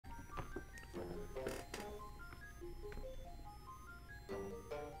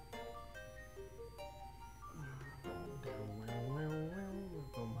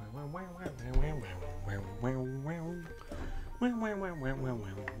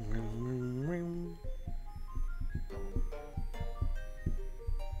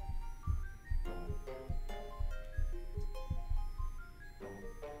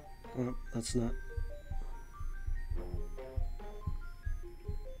Oh, that's not.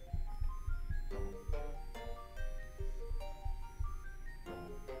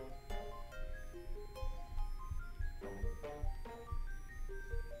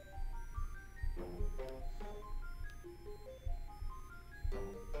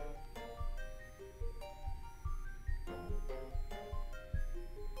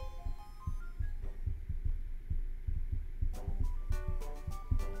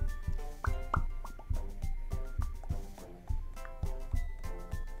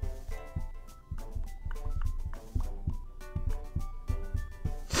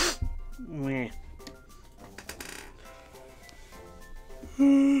 Meh.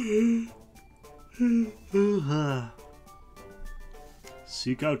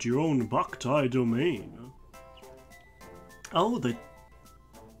 Seek out your own Boktai domain. Oh, the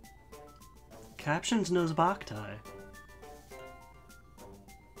captions knows Boktai.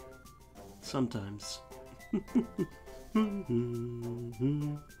 Sometimes.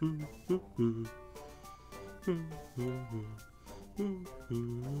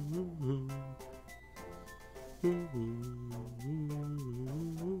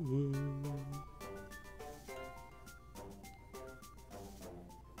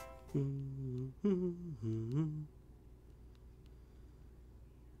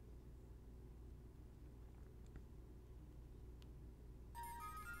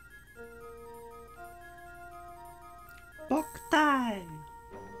 Boktai!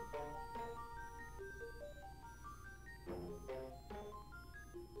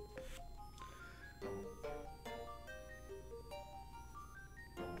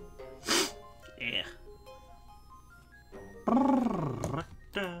 Yeah.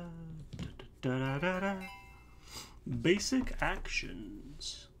 Basic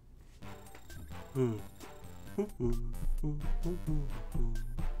actions.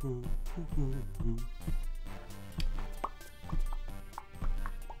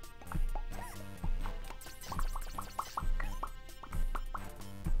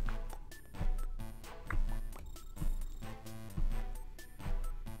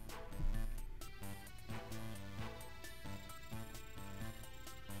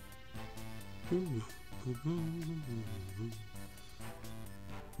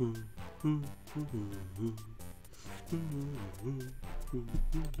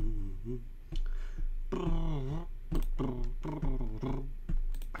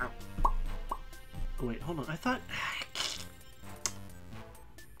 Wait, hold on. I thought...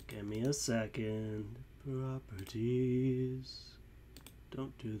 Give me a second. Properties.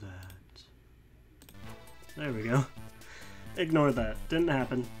 Don't do that. There we go. Ignore that. Didn't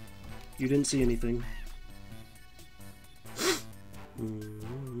happen. You didn't see anything.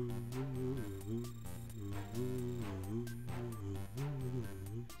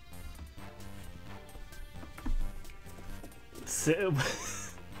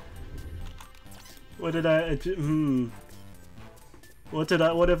 What did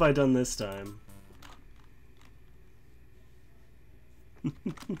I... What have I done this time?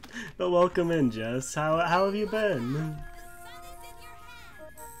 But welcome in, Jess. How have you been?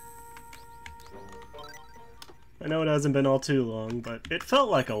 I know it hasn't been all too long, but it felt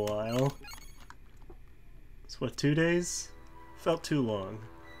like a while. It's what, 2 days? Felt too long.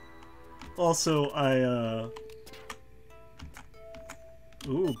 Also,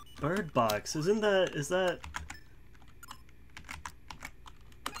 Ooh, bird box. Is that...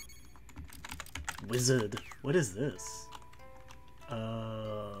 Wizard. What is this?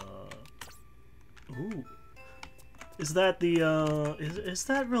 Ooh. Is that the, is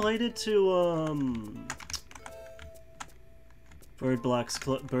that related to, Bird box,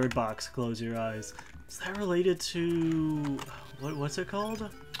 close your eyes. Is that related to... What's it called?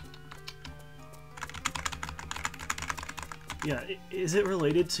 Yeah, is it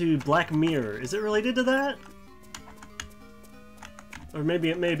related to Black Mirror? Is it related to that? Or maybe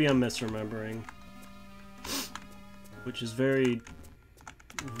I'm misremembering. Which is very,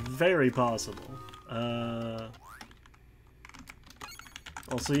 very possible.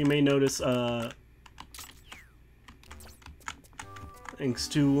 Also, you may notice, thanks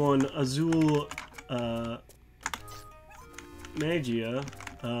to one Azul, Magia,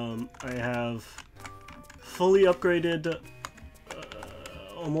 I have fully upgraded,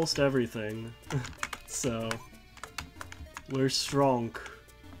 almost everything. So, we're strong.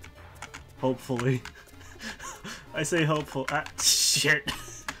 Hopefully. I say hopeful. Ah, shit!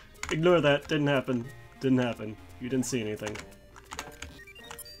 Ignore that. Didn't happen. Didn't happen. You didn't see anything.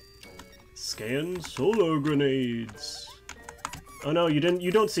 Scan solar grenades. Oh no, you didn't.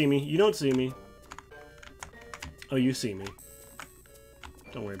 You don't see me. You don't see me. Oh, you see me.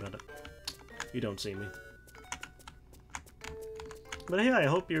 Don't worry about it. You don't see me. But hey, I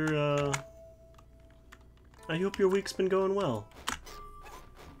hope your week's been going well.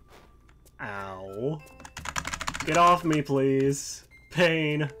 Ow. Get off me, please.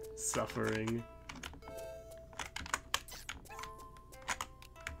 Pain. Suffering.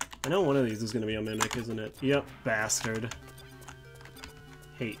 I know one of these is gonna be a mimic, isn't it? Yep, bastard.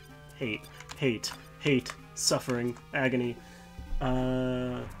 Hate. Hate. Hate. Hate. Suffering. Agony.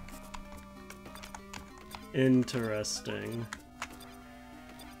 Interesting.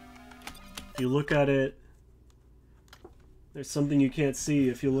 If you look at it... There's something you can't see.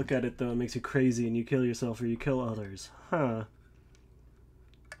 If you look at it, though, it makes you crazy and you kill yourself or you kill others. Huh.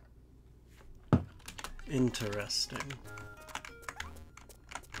 Interesting.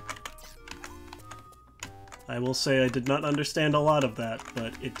 I will say I did not understand a lot of that,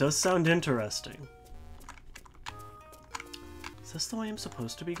 but it does sound interesting. Is this the way I'm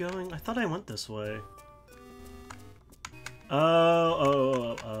supposed to be going? I thought I went this way.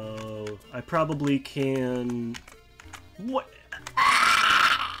 Oh. I probably can... What?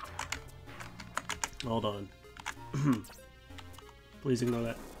 Ah! Hold on. Please ignore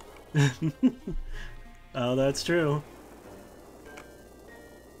that. Oh, that's true.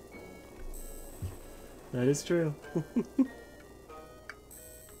 That is true.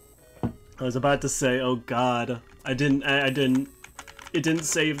 I was about to say, oh god. It didn't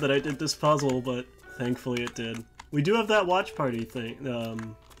save that I did this puzzle, but thankfully it did. We do have that watch party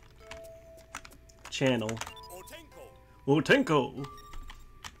thing, channel. Wotenko!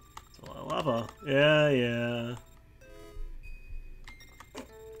 It's a lot of lava. Yeah.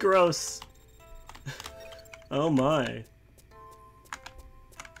 Gross. Oh my.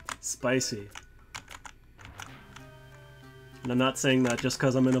 Spicy. And I'm not saying that just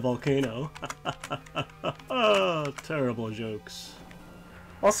because I'm in a volcano. Oh, terrible jokes.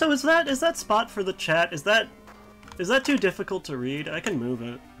 Also, is that spot for the chat? Is that too difficult to read? I can move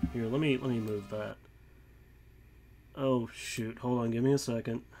it. Here, let me move that. Oh shoot! Hold on, give me a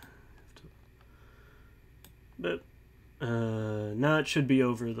second. But now it should be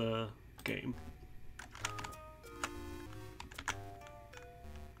over the game.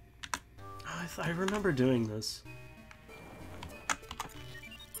 Oh, I remember doing this.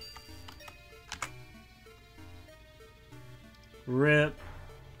 RIP.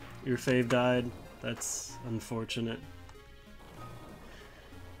 Your fave died. That's unfortunate.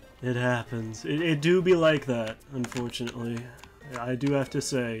 It happens. It do be like that, unfortunately. I do have to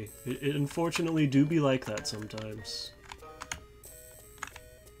say, it unfortunately do be like that sometimes.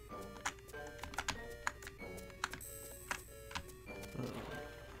 What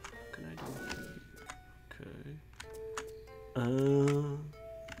can I do here? Okay.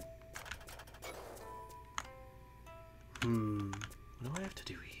 What do I have to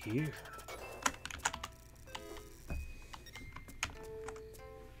do here?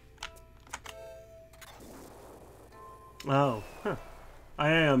 Oh, huh. I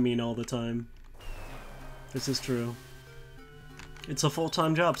am mean all the time. This is true. It's a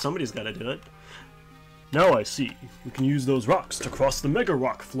full-time job. Somebody's gotta do it. Now I see. We can use those rocks to cross the mega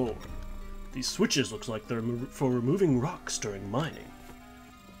rock floor. These switches looks like they're for removing rocks during mining.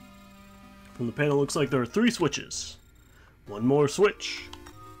 From the panel, looks like there are 3 switches. One more switch.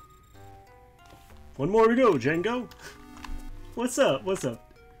 One more to go, Django. What's up? What's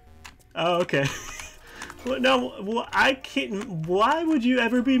up? Oh, okay. Well, no, I can't. Why would you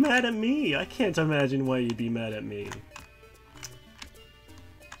ever be mad at me? I can't imagine why you'd be mad at me.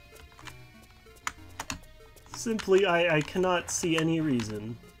 Simply, I cannot see any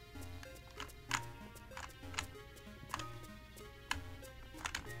reason.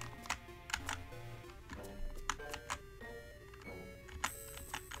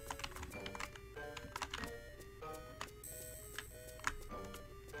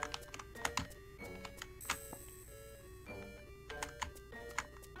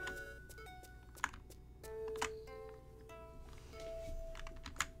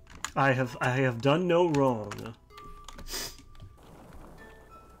 I have done no wrong.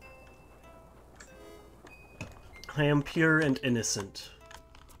 I am pure and innocent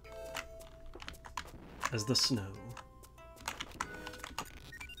as the snow.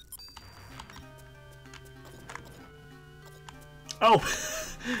 Oh,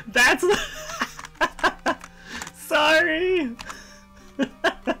 that's the sorry.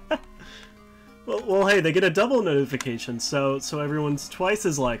 Well, hey, they get a double notification, so everyone's twice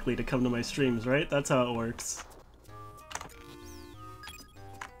as likely to come to my streams, right? That's how it works.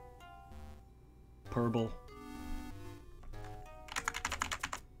 Purple.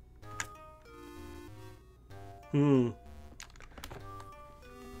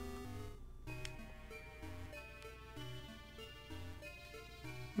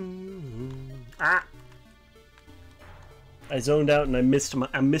 Ah! I zoned out and I missed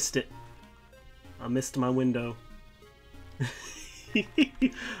it. I missed my window.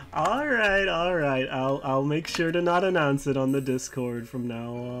 Alright, alright. I'll make sure to not announce it on the Discord from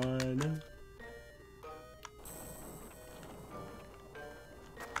now on.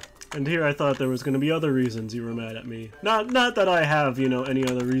 And here I thought there was gonna be other reasons you were mad at me. Not that I have, you know, any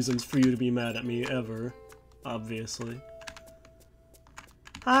other reasons for you to be mad at me ever. Obviously.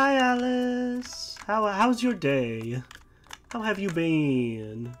 Hi, Alice! How's your day? How have you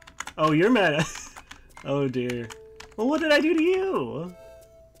been? Oh, you're mad at... Oh, dear. Well, what did I do to you?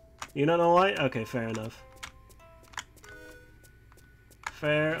 You don't know why? Okay, fair enough.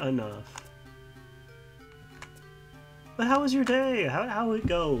 Fair enough. But how was your day? How'd it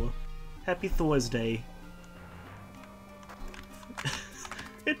go? Happy Thursday.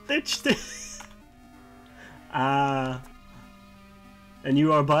 It itched. And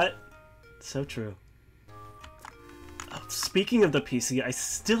you are but? So true. Oh, speaking of the PC, I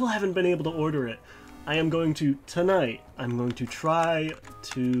still haven't been able to order it. I am going to, tonight, I'm going to try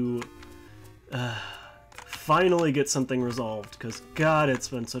to finally get something resolved, because God, it's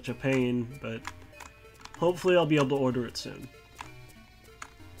been such a pain, but hopefully I'll be able to order it soon.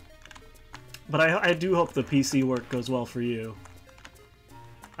 But I do hope the PC work goes well for you.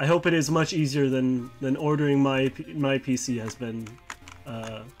 I hope it is much easier than ordering my PC has been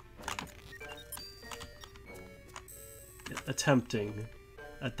attempting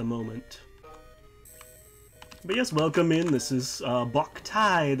at the moment. But yes, welcome in. This is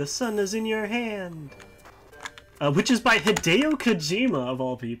Boktai The Sun is in your hand. Which is by Hideo Kojima, of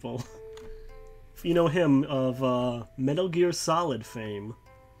all people. If you know him of Metal Gear Solid fame.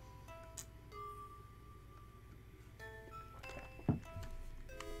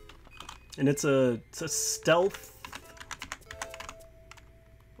 And it's a stealth,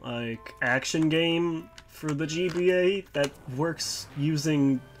 like, action game for the GBA that works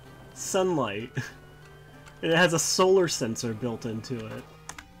using sunlight. And it has a solar sensor built into it.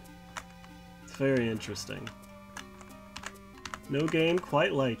 It's very interesting. No game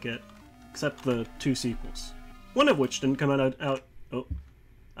quite like it, except the 2 sequels. One of which didn't come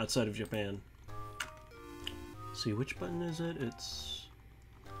outside of Japan. Let's see, which button is it? It's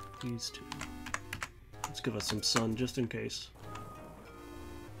these 2. Let's give us some sun just in case.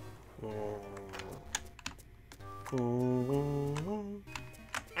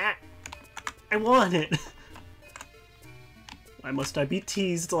 Ah! I want it! Why must I be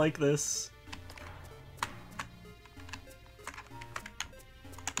teased like this?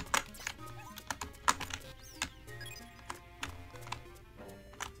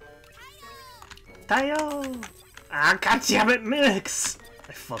 Tayo! Ah, goddammit, mimics!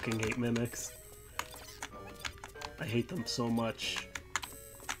 I fucking hate mimics. I hate them so much.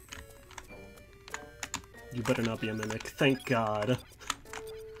 You better not be a mimic. Thank God.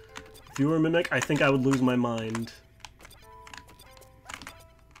 If you were a mimic, I think I would lose my mind.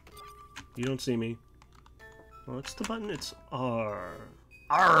 You don't see me. Well, what's the button? It's R.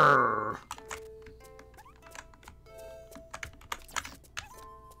 R.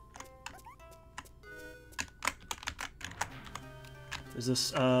 Is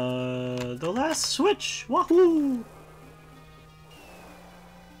this, the last switch? Wahoo!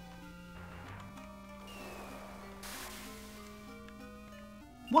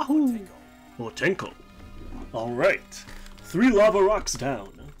 Wahoo! Tenko. Alright. 3 lava rocks down.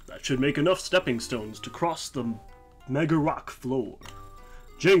 That should make enough stepping stones to cross the mega rock floor.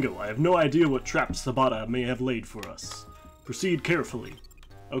 Django, I have no idea what traps Sabata may have laid for us. Proceed carefully.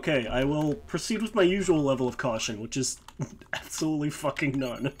 Okay, I will proceed with my usual level of caution, which is absolutely fucking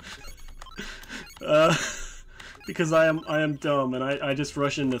none. Because I am dumb and I just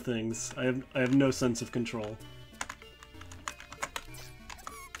rush into things. I have no sense of control.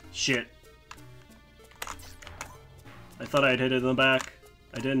 Shit. I thought I'd hit it in the back.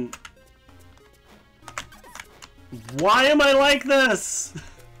 I didn't. Why am I like this?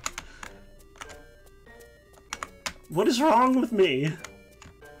 What is wrong with me?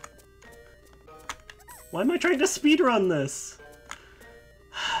 Why am I trying to speedrun this?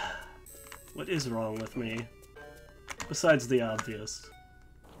 What is wrong with me? Besides the obvious.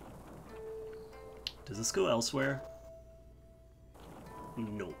 Does this go elsewhere?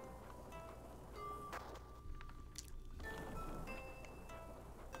 No.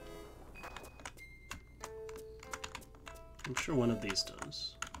 I'm sure one of these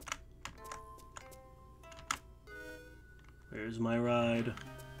does. There's my ride.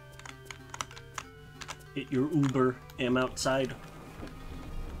 Get your Uber. I'm outside.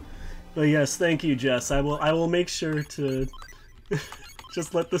 But yes, thank you, Jess. I will make sure to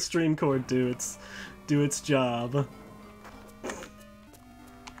just let the stream cord do its job. Let's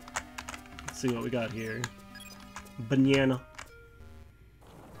see what we got here. Banana.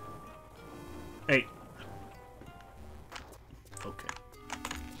 Hey. Okay.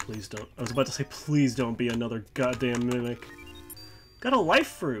 Please don't. I was about to say, please don't be another goddamn mimic. Got a life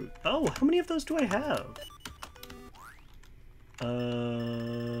fruit. Oh, how many of those do I have?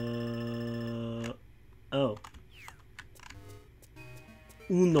 Oh.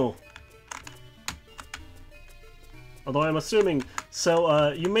 Uno. Although I'm assuming,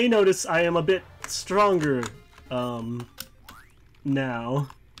 so, you may notice I am a bit stronger, now.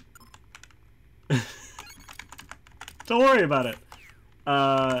 Don't worry about it.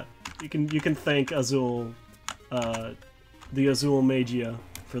 You can thank Azul, the Azul Magia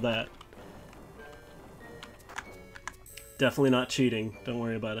for that. Definitely not cheating. Don't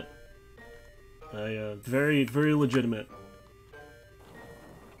worry about it. Very, very legitimate.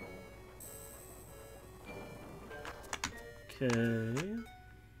 Okay.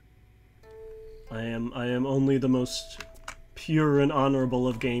 I am only the most pure and honorable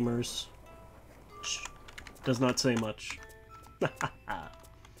of gamers. Does not say much.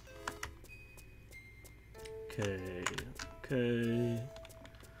 Okay. Okay.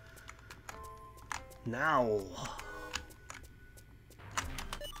 Now.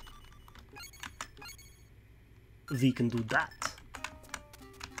 We can do that.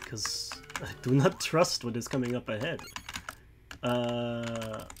 Because I do not trust what is coming up ahead.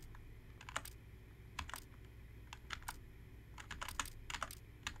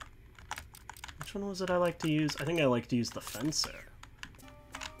 Which one was it I like to use? I think I like to use the Fencer.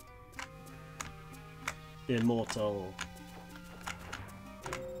 Immortal.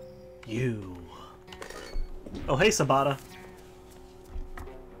 You. Oh, hey, Sabata.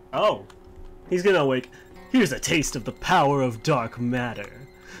 Oh. He's gonna awake. Here's a taste of the power of dark matter.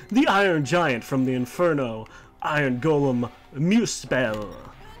 The Iron Giant from the Inferno. Iron Golem Muspel.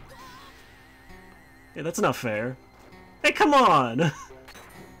 Yeah, that's not fair. Hey, come on!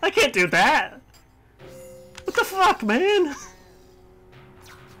 I can't do that! What the fuck, man?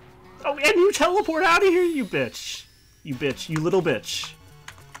 Oh, and you teleport out of here, you bitch! You bitch, you little bitch.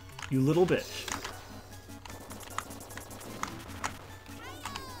 You little bitch.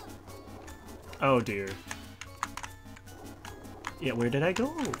 Oh dear. Yeah, where did I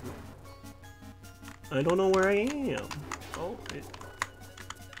go? I don't know where I am. Oh,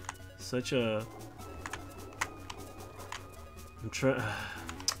 such a... I'm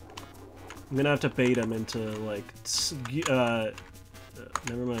gonna have to bait him into, like,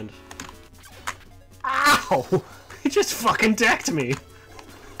 never mind. Ow! He just fucking decked me!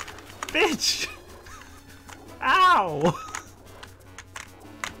 Bitch! Ow!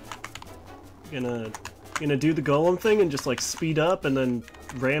 Gonna do the golem thing and just, like, speed up and then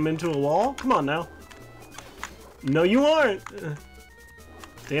ram into a wall? Come on now. No, you aren't!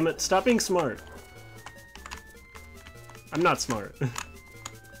 Damn it, stop being smart. I'm not smart.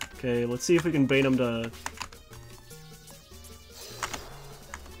 Okay, let's see if we can bait him to...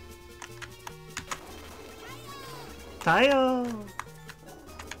 Tayo!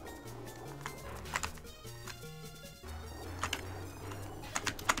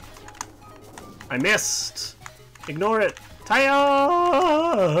 I missed! Ignore it!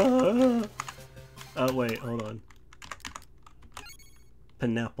 Tayo! Oh, wait, hold on.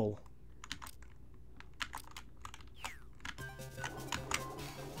 Pineapple.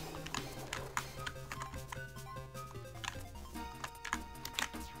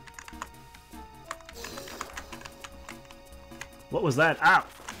 What was that? Ow!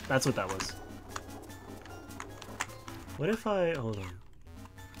 That's what that was. What if I... hold on.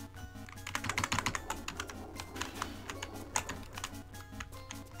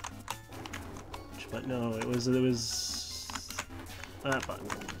 But no, it was that button.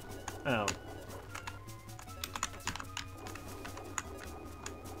 Oh. I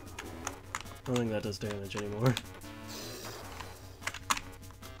don't think that does damage anymore.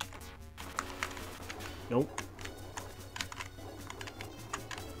 Nope.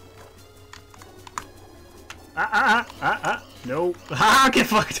 Nope. Ah, get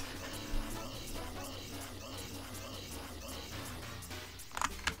fucked!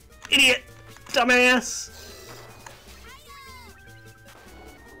 Idiot! Dumbass!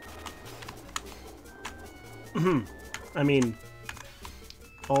 I mean,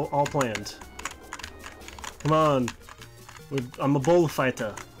 all planned. Come on. I'm a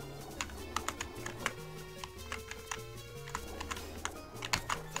bullfighter.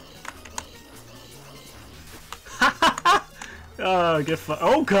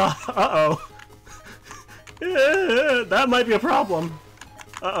 Oh god! Uh-oh. That might be a problem.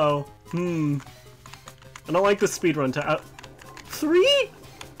 Uh-oh. I don't like the speedrun time. 3?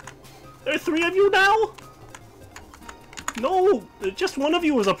 There are 3 of you now? No! Just one of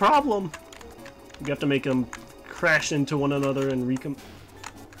you is a problem. You have to make them crash into one another and recom...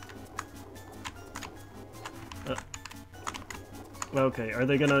 Okay, are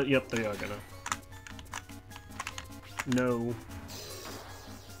they gonna... Yep, they are gonna. No.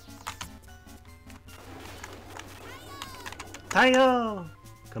 Hiya!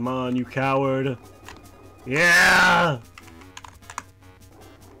 Come on, you coward. Yeah!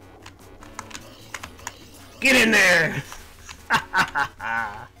 Get in there!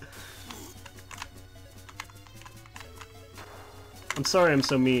 I'm sorry I'm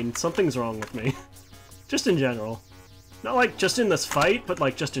so mean. Something's wrong with me. Just in general. Not like just in this fight, but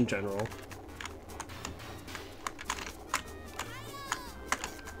like just in general.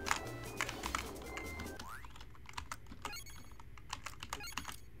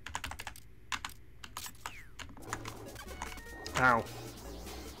 Ow.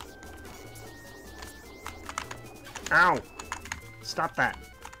 Ow! Stop that.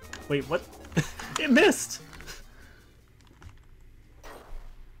 Wait, what? It missed!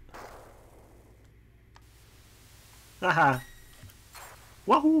 Haha.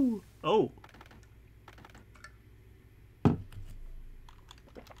 Wahoo! Oh.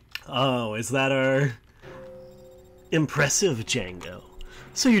 Oh, is that our... Impressive, Django.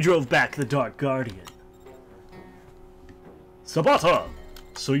 So you drove back the Dark Guardian. Sabata!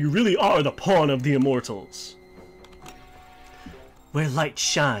 So you really are the pawn of the immortals. Where light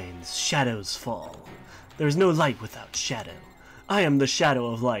shines, shadows fall. There is no light without shadow. I am the shadow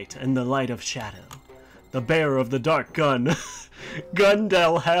of light and the light of shadow. The bearer of the dark gun.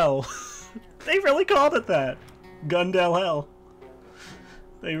 Gundel Hell. They really called it that. Gundel Hell.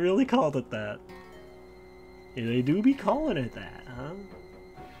 They really called it that. Yeah, they do be calling it that, huh?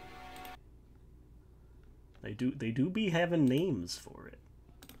 They do be having names for it.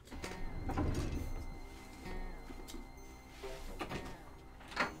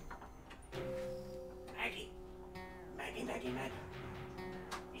 Maggie. Maggie, Maggie, Maggie.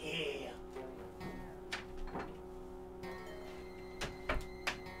 Yeah.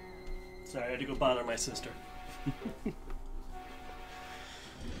 Sorry, I had to go bother my sister.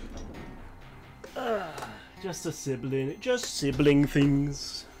 Just a sibling. Just sibling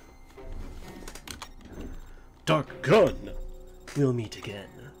things. Dark Gun! We'll meet again.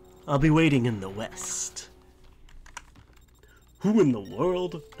 I'll be waiting in the west. Who in the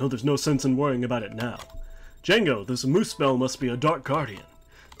world? No, there's no sense in worrying about it now. Django, this moose bell must be a Dark Guardian.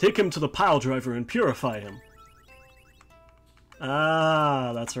 Take him to the pile driver and purify him.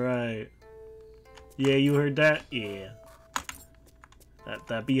 Ah, that's right. Yeah, you heard that? Yeah.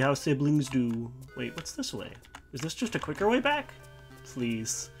 That be how siblings do. Wait, what's this way? Is this just a quicker way back?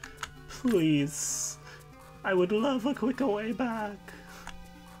 Please. Please. I would love a quicker way back.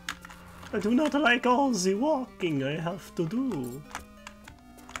 I do not like all the walking I have to do.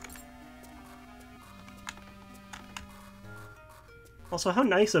 Also, how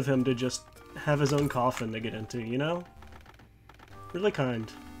nice of him to just have his own coffin to get into, you know? Really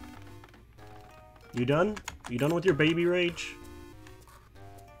kind. You done? You done with your baby rage?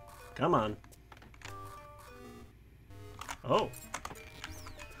 Come on. Oh.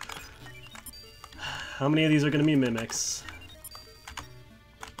 How many of these are going to be mimics?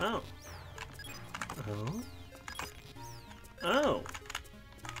 Oh. Oh. Oh.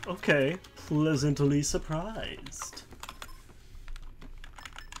 Okay. Pleasantly surprised.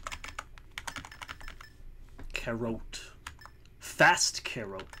 Carrot. Fast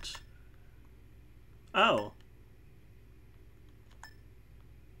carrot. Oh.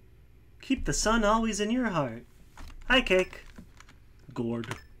 Keep the sun always in your heart. Hi, Cake.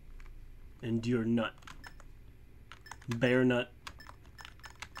 Gourd. And your nut. Bear nut.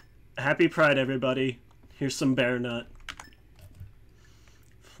 Happy Pride, everybody. Here's some bear nut.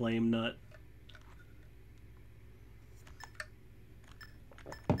 Flame nut.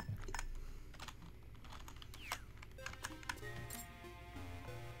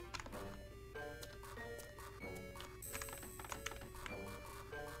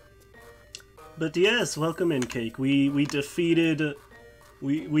 But yes, welcome in, Cake. We defeated...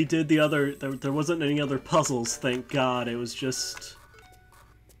 We did the other... There wasn't any other puzzles, thank God. It was just...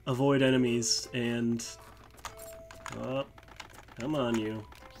 avoid enemies, and... Oh, come on, you.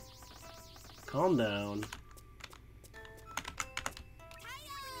 Calm down.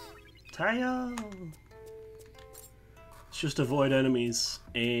 Tayo! just avoid enemies,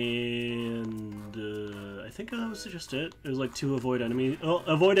 and I think that was just it. It was like 2 avoid enemies. Oh,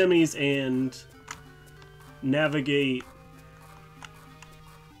 avoid enemies and navigate.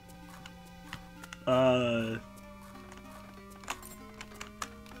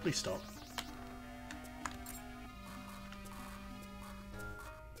 Please stop.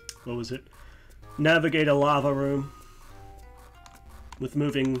 What was it? Navigate a lava room with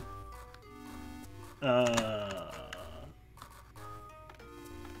moving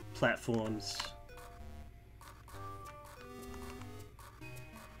platforms.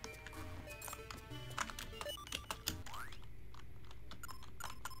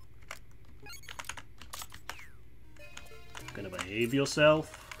 Gonna behave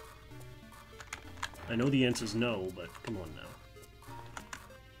yourself? I know the answer's no, but come on now.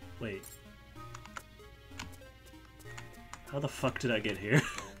 Wait. How the fuck did I get here?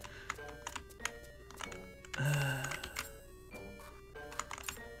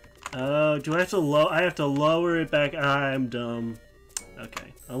 Oh, do I have to I have to lower it back? I'm dumb.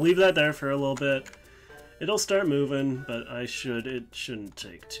 Okay, I'll leave that there for a little bit. It'll start moving, but it shouldn't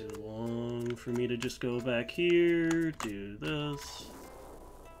take too long for me to just go back here, do this.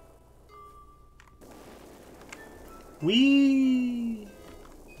 Whee!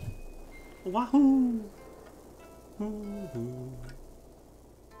 Wahoo!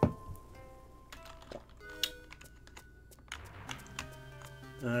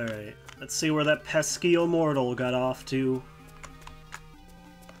 Alright, let's see where that pesky immortal got off to.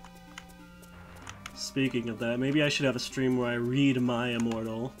 Speaking of that, maybe I should have a stream where I read my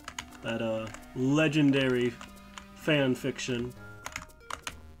immortal. That, legendary fan fiction.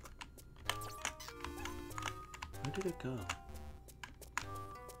 Where did it go?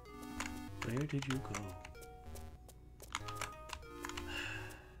 Where did you go?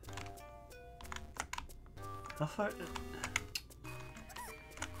 How far?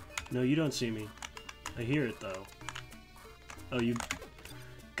 No, you don't see me. I hear it though. Oh, you.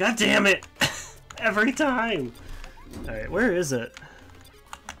 God damn it! Every time! Alright, where is it?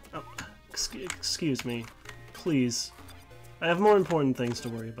 Oh, excuse me. Please. I have more important things to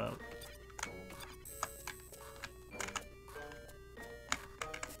worry about.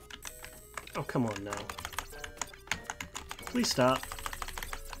 Oh, come on now. Please stop.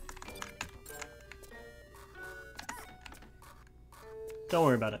 Don't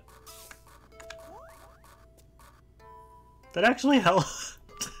worry about it. That actually helped.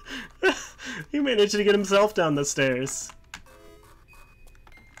 He managed to get himself down the stairs.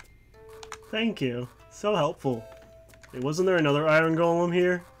 Thank you. So helpful. Wait, wasn't there another iron golem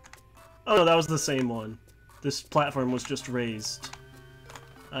here? Oh no, that was the same one. This platform was just raised.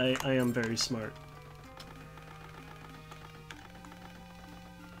 I am very smart.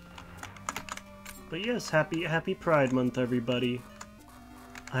 But yes, happy Pride Month, everybody.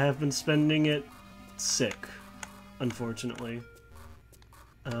 I have been spending it sick, unfortunately.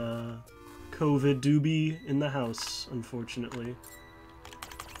 COVID doobie in the house, unfortunately.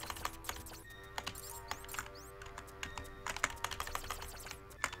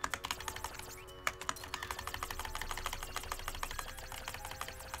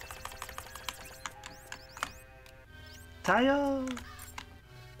 Taya!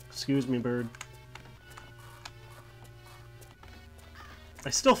 Excuse me, bird. I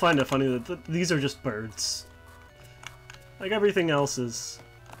still find it funny that these are just birds. Like everything else is...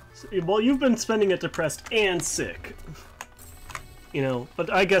 Well, you've been spending it depressed and sick. You know,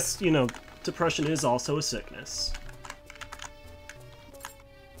 but I guess, you know, depression is also a sickness.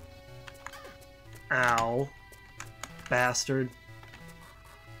 Ow. Bastard.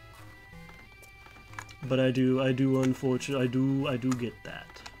 But I do unfortunately, I do get that.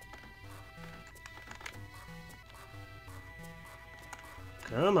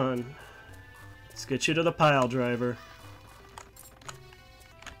 Come on. Let's get you to the pile driver.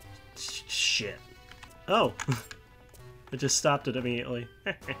 Shit. Oh! It just stopped it immediately.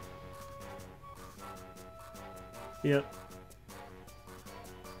 Yep.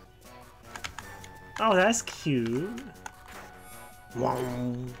 Oh, that's cute. Wow.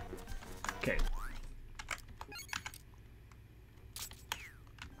 Okay.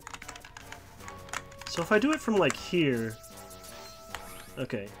 So if I do it from like here...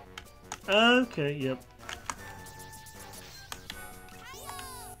 Okay. Okay, yep.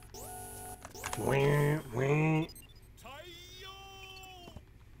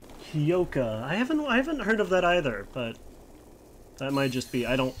 Hyoka. I haven't heard of that either, but that might just be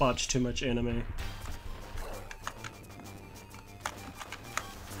I don't watch too much anime.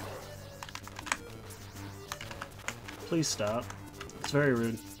 Please stop. It's very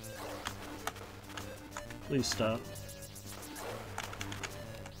rude. Please stop.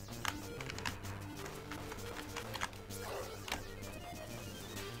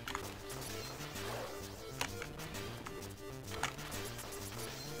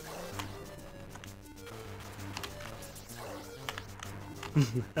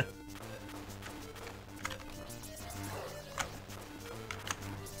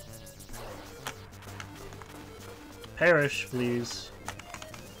 Perish, please.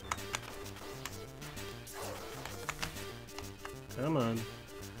 Come on.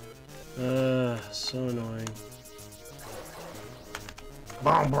 So annoying.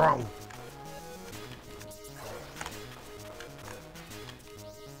 Bong bong.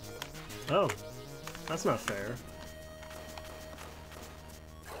 Oh, that's not fair.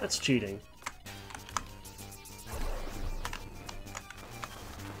 That's cheating.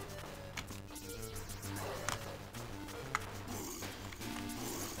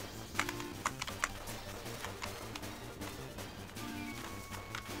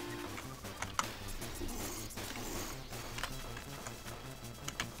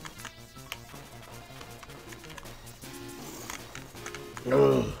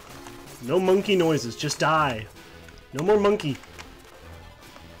 Ugh. No monkey noises, just die. No more monkey.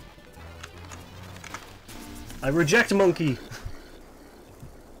 I reject monkey.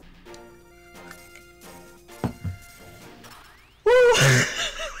 Woo!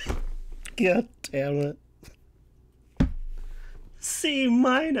 God damn it. C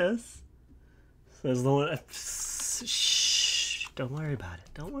minus. Says the one. Shh. Don't worry about it.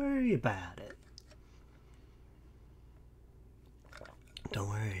 Don't worry about it. Don't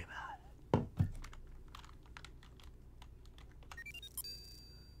worry about it.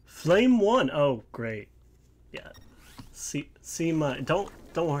 Flame 1. Oh, great. Yeah. See my. Don't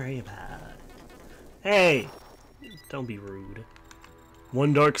worry about it. Hey, don't be rude.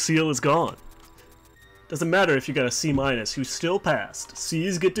 One dark seal is gone. Doesn't matter if you got a C minus. You still passed.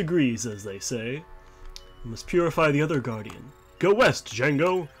 C's get degrees, as they say. You must purify the other guardian. Go west,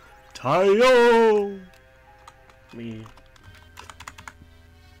 Django. Tayo. Me.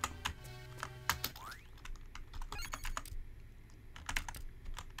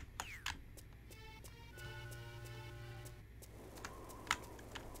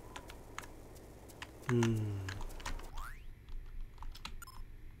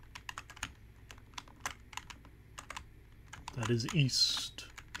 That is east,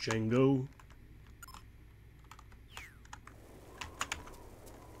 Django.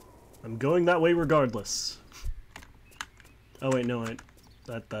 I'm going that way regardless. Oh wait, no,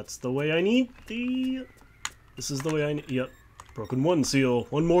 that's the way I need the... This is the way I need... Yep. Broken 1 seal.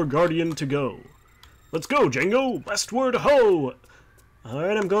 One more guardian to go. Let's go, Django! Westward, ho!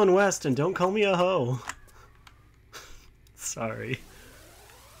 Alright, I'm going west, and don't call me a hoe. Sorry.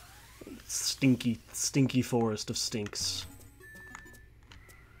 Stinky forest of stinks.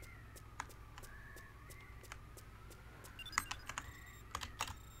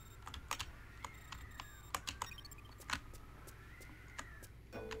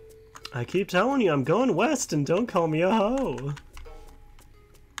 I keep telling you, I'm going west, and don't call me a hoe.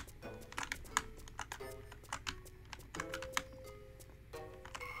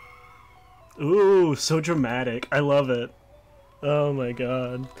 Ooh, so dramatic. I love it. Oh my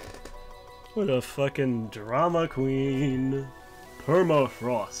god. What a fucking drama queen.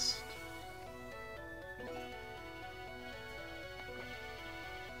 Permafrost.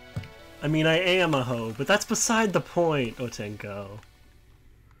 I mean, I am a hoe, but that's beside the point, Otenko.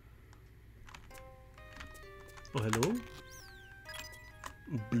 Oh, hello?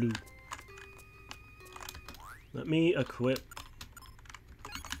 Blue. Let me equip.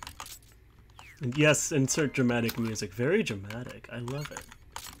 And yes, insert dramatic music. Very dramatic. I love it.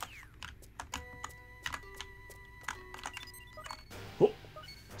 Oh!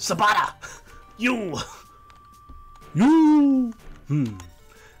 Sabata! You! You!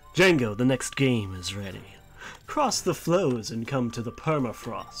 Django, the next game is ready. Cross the flows and come to the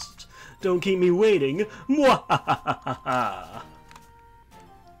permafrost. Don't keep me waiting. Mwahahaha!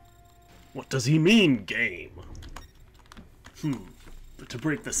 What does he mean, game? But to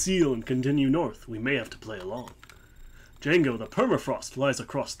break the seal and continue north, we may have to play along. Django, the permafrost lies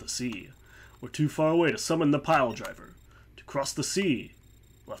across the sea. We're too far away to summon the pile driver. To cross the sea,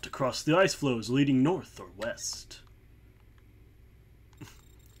 we'll have to cross the ice flows leading north or west.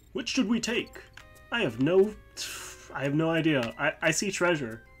 Which should we take? I have no idea. I see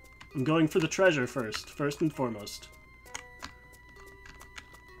treasure. I'm going for the treasure first and foremost.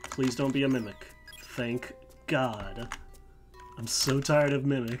 Please don't be a mimic. Thank God. I'm so tired of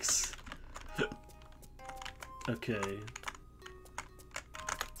mimics. Okay.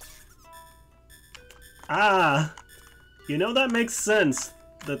 Ah! You know, that makes sense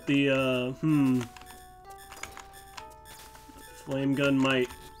that the, flame gun might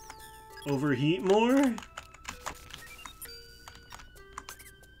overheat more?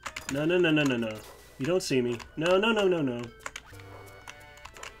 No. You don't see me. No.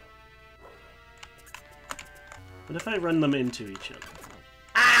 What if I run them into each other?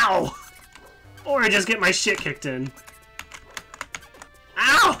 Ow! Or I just get my shit kicked in.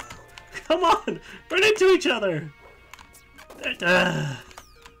 Ow! Come on! Run into each other!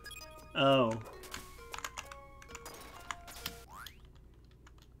 Oh.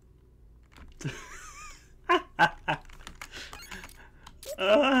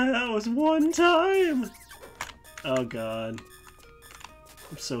 That was one time! Oh god.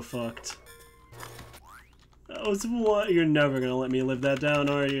 I'm so fucked. That was one. You're never gonna let me live that down,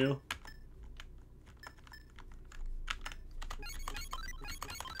 are you?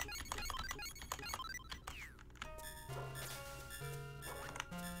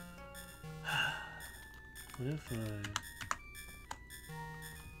 What if I...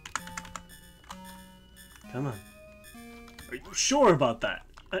 Come on. Are you sure about that?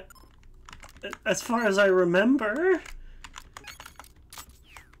 As far as I remember...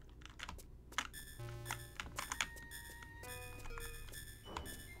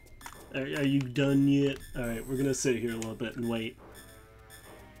 Are you done yet? Alright, we're gonna sit here a little bit and wait.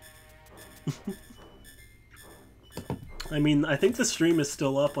 I mean, I think the stream is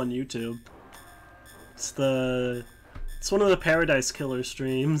still up on YouTube. It's one of the Paradise Killer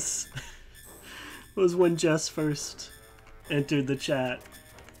streams. It was when Jess first entered the chat.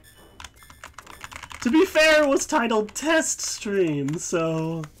 To be fair, it was titled Test Stream,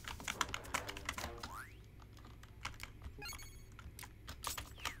 so...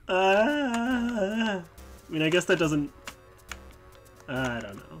 I mean, I guess that doesn't... I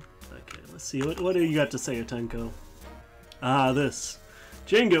don't know. Okay, let's see. What do you got to say, Otenko? Ah, this.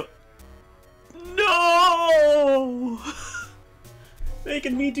 Django. No!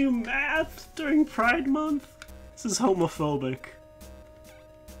 Making me do math during Pride Month? This is homophobic.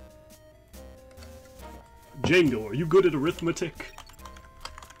 Django, are you good at arithmetic?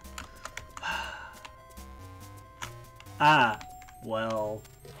 Ah, well...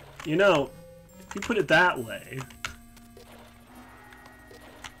 You know, if you put it that way...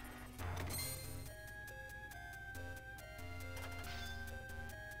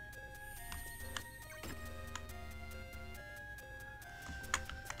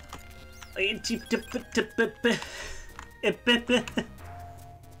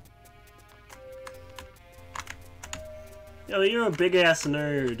 Oh, you're a big-ass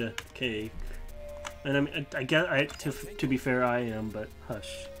nerd, Cake. And I mean, I guess, to be fair, I am, but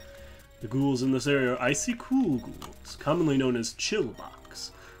hush. The ghouls in this area are icy cool ghouls, commonly known as chill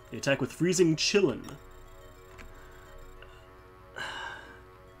box. They attack with freezing chillin'.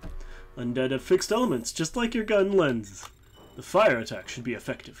 Undead have fixed elements, just like your gun lens. The fire attack should be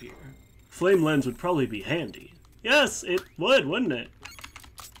effective here. Flame lens would probably be handy. Yes, it would, wouldn't it?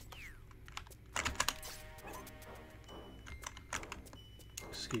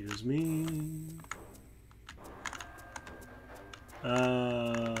 Excuse me.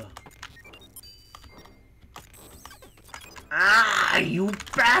 Ah, you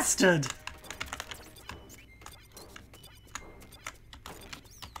bastard!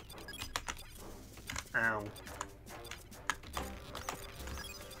 Ow.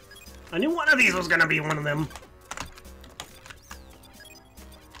 I knew one of these was gonna be one of them.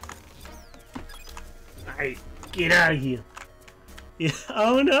 Alright, get out of here. Yeah,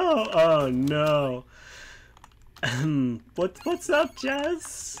 oh no! Oh no. What's up,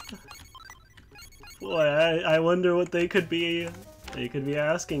 Jess? Boy, I wonder what they could be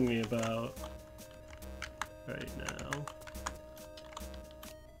asking me about right now.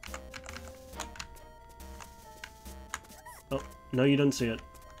 Oh, no, you don't see it.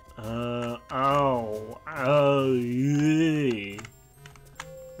 Oh, yay.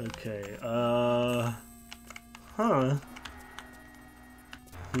 Okay, huh.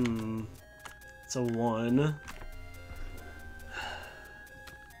 It's a 1.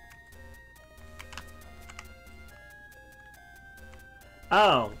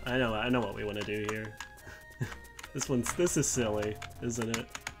 Oh, I know what we want to do here. This is silly, isn't it?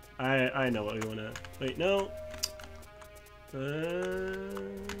 I know what we want to... Wait, no.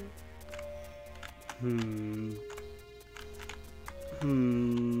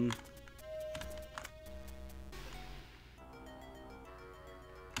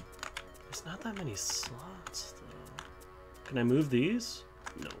 There's not that many slots, though. Can I move these?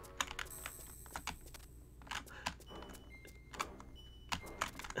 No.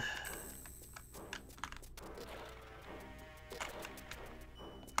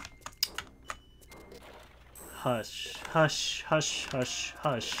 Hush, hush, hush, hush,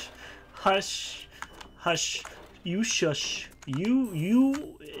 hush, hush, hush, you shush,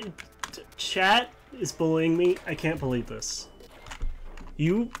 you, chat is bullying me, I can't believe this.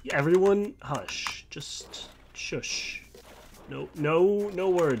 Everyone, hush, just Shush. No, no, no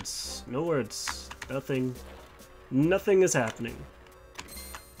words. No words. Nothing. Nothing is happening.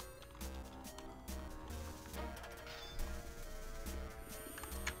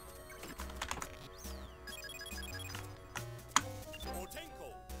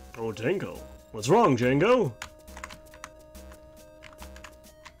 Oh, Django. What's wrong, Django?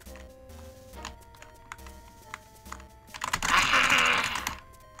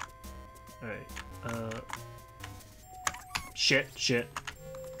 Alright, shit.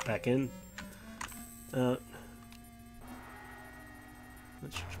 Back in.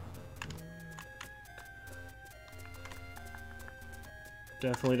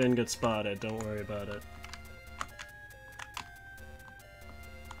 Definitely didn't get spotted, don't worry about it.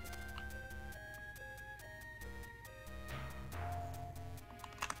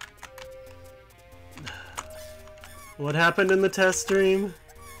 What happened in the test stream?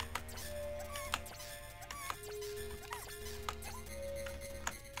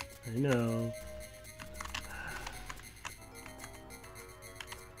 I know.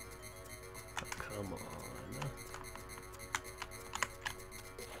 Oh, come on.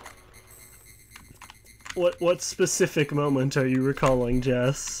 What specific moment are you recalling,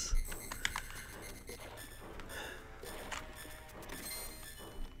 Jess?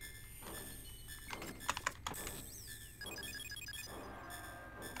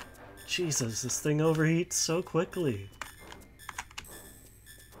 Jesus, this thing overheats so quickly.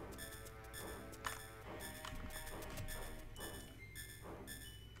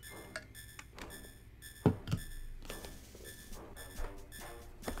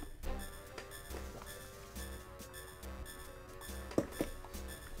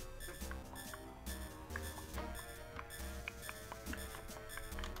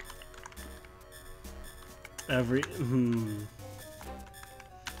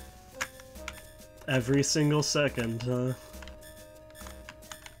 Every single second, huh?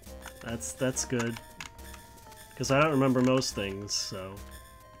 That's good. Because I don't remember most things, so...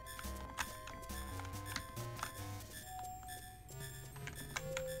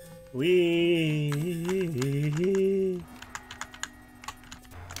 Wee.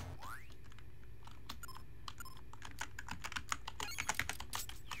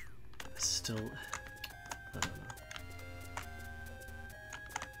 Still... I don't know.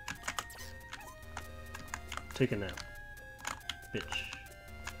 Take a nap. Bitch.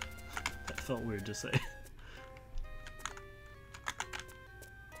 That felt weird to say.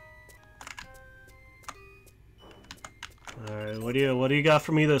 Alright, what do you got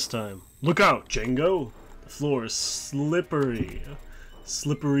for me this time? Look out, Django! The floor is slippery.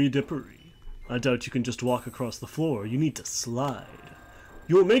 Slippery dippery. I doubt you can just walk across the floor. You need to slide.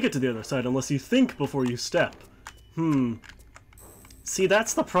 You won't make it to the other side unless you think before you step. See,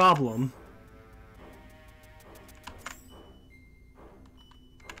 that's the problem.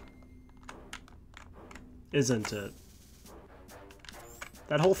 Isn't it?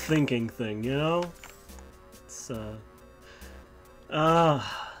 That whole thinking thing, you know? It's, how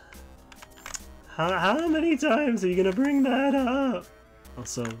many times are you gonna bring that up?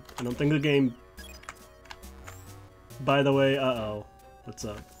 Also, I don't think the game... By the way, uh-oh. What's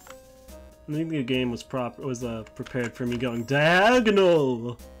up? I think the game was prepared for me going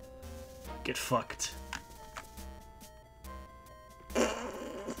diagonal! Get fucked.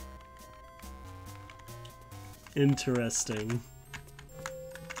 Interesting.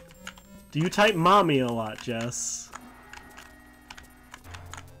 Do you type mommy a lot, Jess?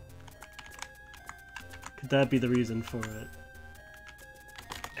 Could that be the reason for it?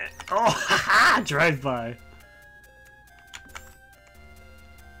 Oh, haha! Drive by.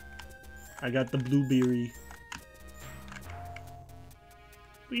 I got the blueberry.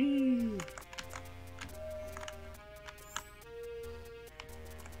 Whee!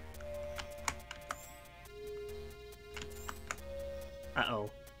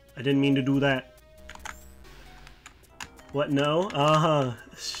 Uh-oh. I didn't mean to do that. What, no? Uh-huh.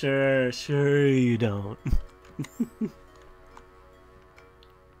 Sure you don't.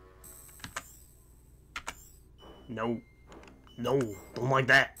 No. No, don't like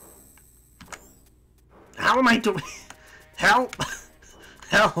that. How am I doing? Help!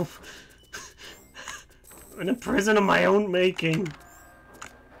 Help! I'm in a prison of my own making.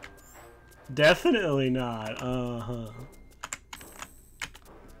 Definitely not. Uh-huh.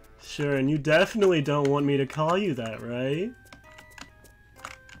 Sure, and you definitely don't want me to call you that, right?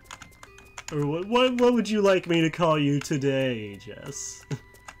 Or what would you like me to call you today, Jess?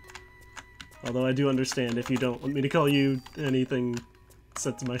 Although I do understand if you don't want me to call you anything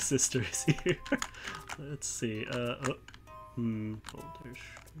since my sister is here. Let's see, oh, there's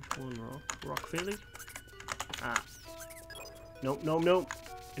one rock failure. Ah. Nope, nope, nope.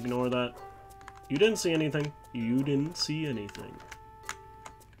 Ignore that. You didn't see anything. You didn't see anything.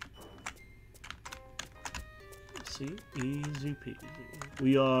 See? Easy peasy.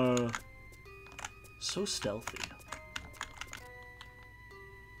 We are so stealthy.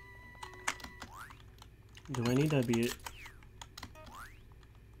 Do I need to be...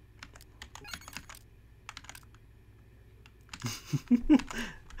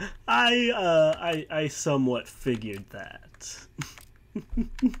 I somewhat figured that.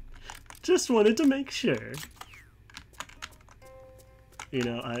 Just wanted to make sure. You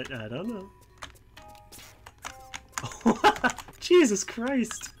know, I don't know. Jesus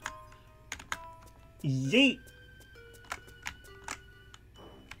Christ! Yeet!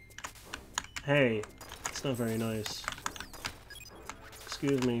 Hey, it's not very nice.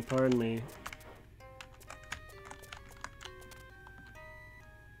 Excuse me, pardon me.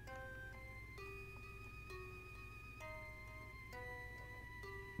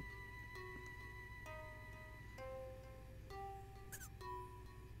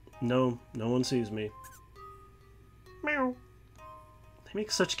 No, no one sees me. Meow. They make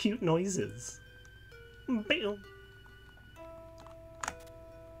such cute noises. Meow.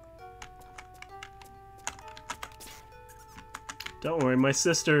 Don't worry, my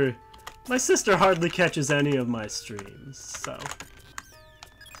sister hardly catches any of my streams, so.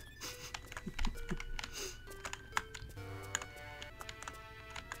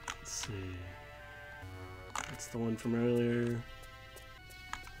 Let's see. That's the one from earlier.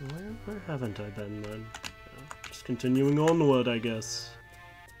 Where haven't I been then? Just continuing onward, I guess.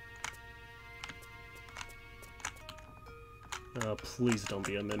 Please don't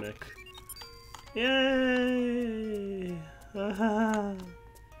be a mimic. Yay!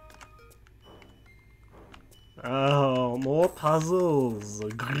 Oh, more puzzles!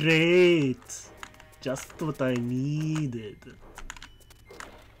 Great! Just what I needed.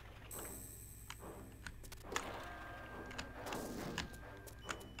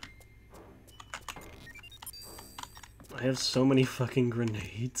 I have so many fucking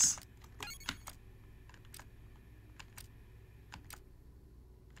grenades.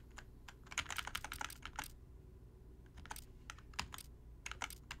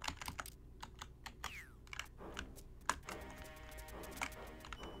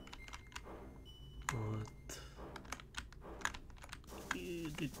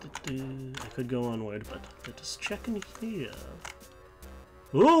 I could go onward, but let us check in here.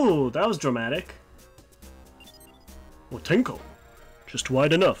 Ooh, that was dramatic. Otenko, just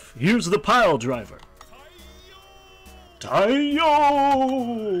wide enough. Here's the pile driver.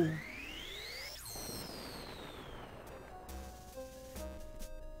 Taiyo!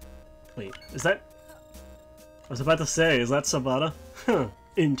 Wait, is that... I was about to say, is that Sabata? Huh,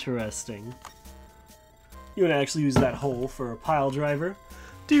 interesting. You would actually use that hole for a pile driver?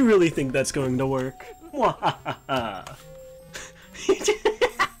 Do you really think that's going to work? Mwahaha!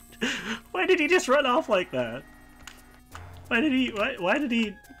 Why did he just run off like that? Why did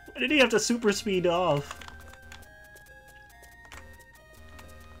he have to super speed off?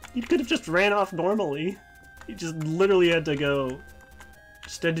 He could have just ran off normally. He just literally had to go.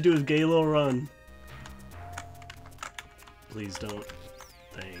 Just had to do his gay little run. Please don't.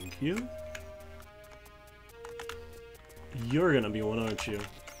 Thank you. You're gonna be one, aren't you?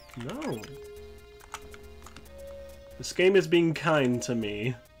 No. This game is being kind to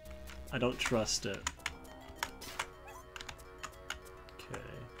me. I don't trust it. Okay.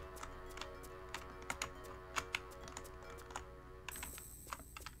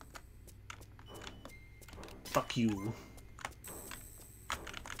 Fuck you.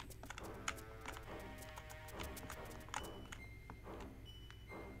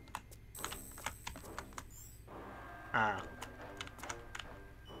 Ah.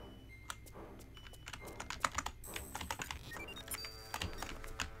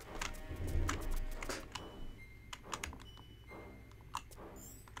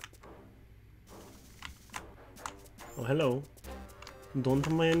 Oh, hello. Don't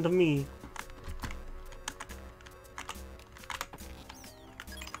mind me.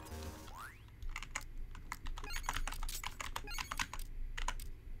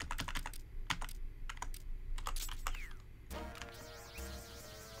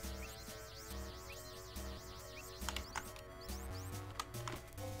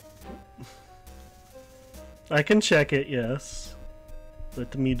 I can check it, yes.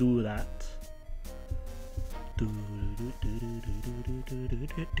 Let me do that.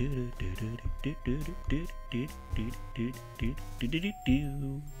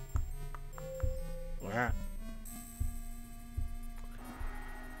 Wow.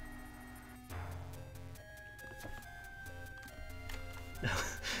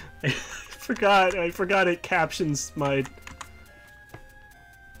 I forgot it captions my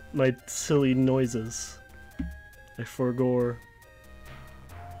silly noises. I forgore.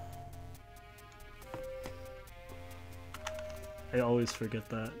 I always forget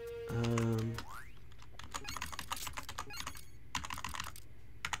that.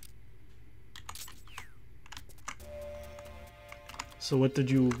 So what did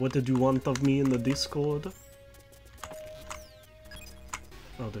you want of me in the Discord?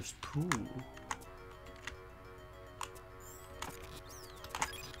 Oh, there's two.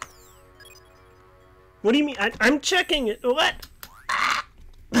 What do you mean? I'm checking it. What?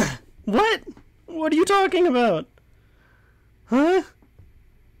 What? What are you talking about? Huh?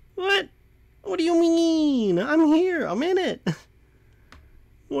 What? What do you mean? I'm here. I'm in it.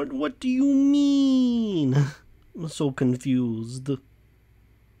 What do you mean? I'm so confused.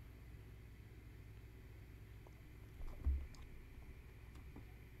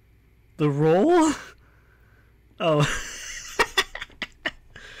 The roll? Oh.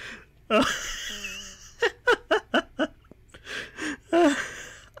 Oh.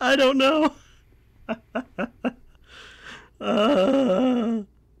 I don't know. I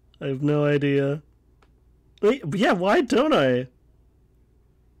have no idea. Wait, yeah, why don't I?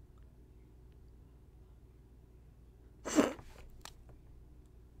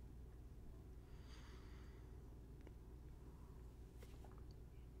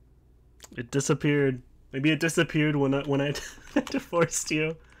 It disappeared. Maybe it disappeared when I divorced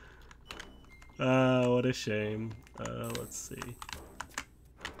you. What a shame. Let's see.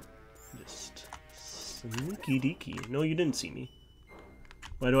 Just sneaky deaky. No, you didn't see me.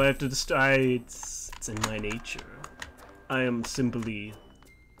 Why do I have to destroy? It's in my nature. I am simply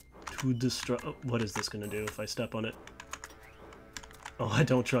to destroy. Oh, what is this gonna do if I step on it? Oh, I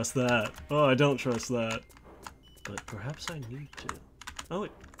don't trust that. Oh, I don't trust that. But perhaps I need to. Oh,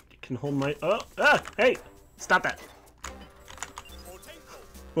 it can hold my. Oh, ah! Hey, stop that!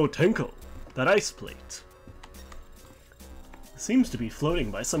 Oh, Tenko, that ice plate seems to be floating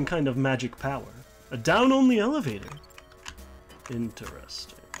by some kind of magic power. A down-only elevator.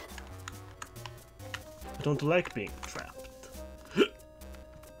 Interesting. I don't like being trapped.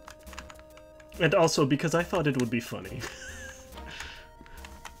 And also because I thought it would be funny.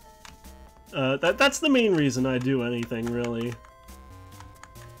 That's the main reason I do anything, really.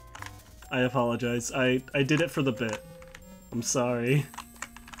 I apologize. I did it for the bit. I'm sorry.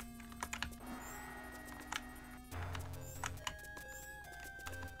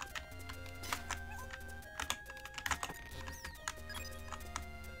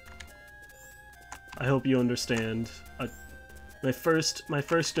 I hope you understand. My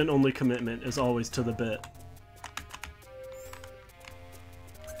first and only commitment is always to the bit.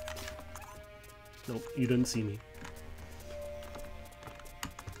 Nope, you didn't see me.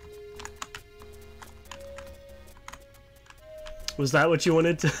 Was that what you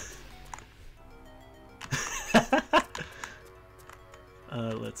wanted to?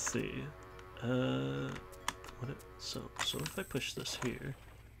 Let's see. So if I push this here.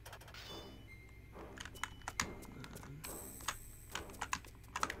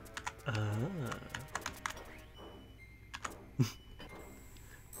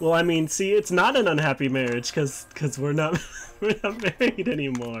 Well, I mean, see, it's not an unhappy marriage because we're not we're not married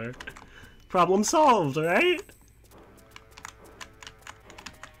anymore. Problem solved, right?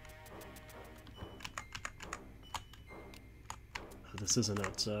 Oh, this isn't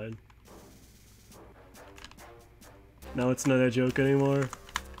outside. Now it's not a joke anymore.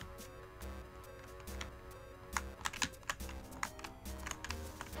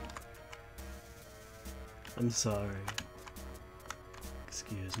 I'm sorry.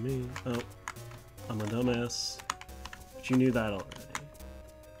 Excuse me. Oh, I'm a dumbass. But you knew that already.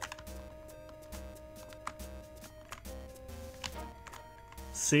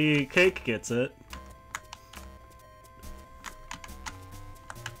 See, Cake gets it.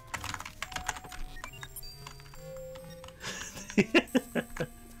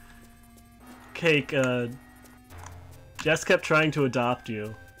 Cake, Jess kept trying to adopt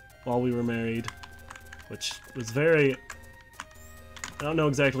you while we were married, which was very... I don't know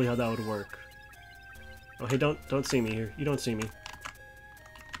exactly how that would work. Oh, hey, don't see me here. You don't see me.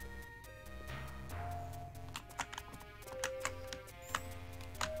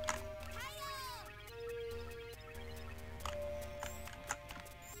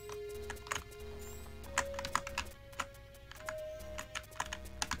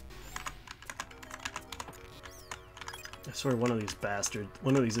 I swear one of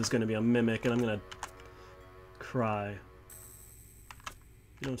these is gonna be a mimic and I'm gonna cry.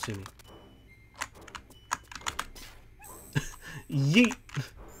 You don't see me. Yeet!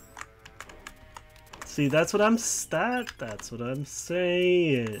 See, that's what I'm that's what I'm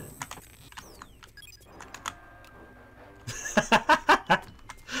saying.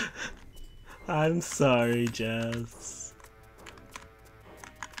 I'm sorry, Jess.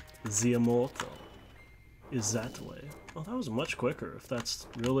 The immortal is that way. Oh, that was much quicker, if that's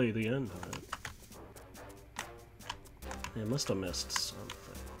really the end of it. I must have missed something.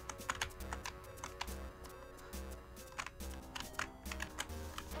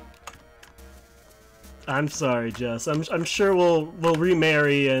 I'm sorry, Jess. I'm sure we'll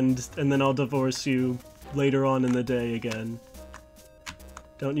remarry and then I'll divorce you later on in the day again.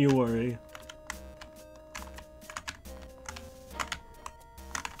 Don't you worry.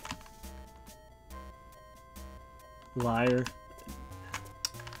 Liar.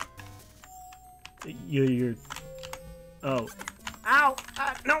 You're... Oh. Ow!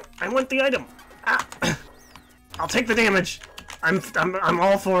 No! I want the item! Ah. I'll take the damage! I'm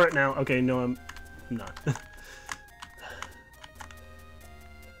all for it now. Okay, no, I'm not.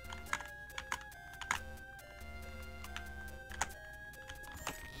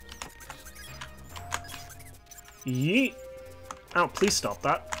 Yeet! Ow, please stop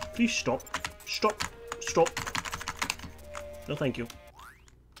that. Please stop. Stop. Stop. No, thank you.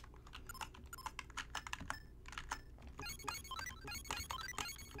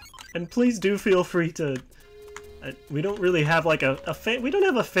 And please do feel free to... we don't really have like a fan... We don't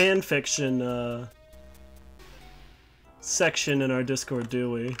have a fan fiction section in our Discord,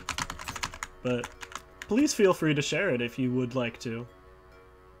 do we? But please feel free to share it if you would like to.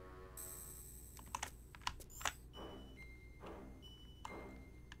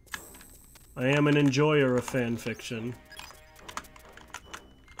 I am an enjoyer of fan fiction.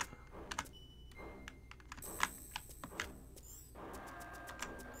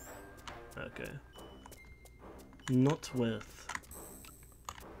 Okay. Not worth.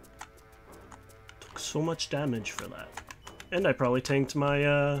 Took so much damage for that. And I probably tanked my,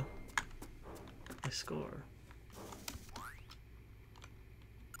 my score.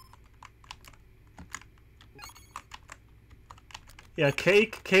 Yeah,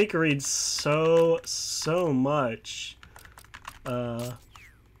 Cake reads so much. Boku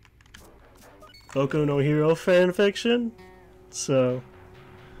no Hero fanfiction, so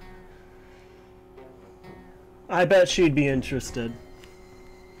I bet she'd be interested.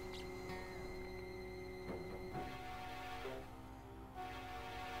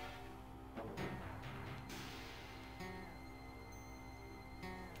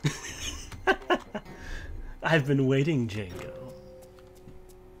 I've been waiting, Django.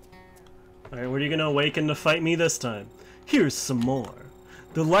 Alright, what are you gonna awaken to fight me this time? Here's some more.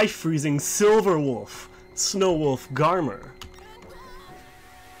 The life-freezing Silver Wolf, Snow Wolf Garmer.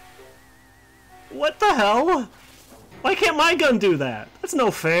 What the hell? Why can't my gun do that? That's no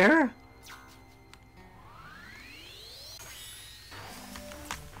fair.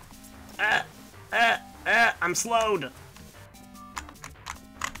 I'm slowed.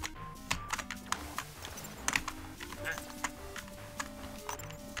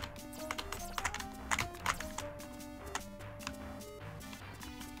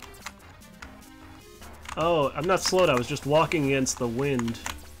 Oh, I'm not slowed, I was just walking against the wind.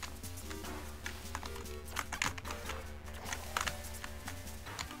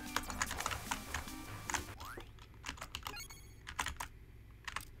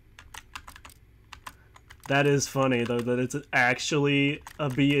 That is funny, though, that it's actually an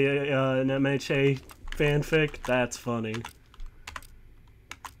MHA fanfic. That's funny.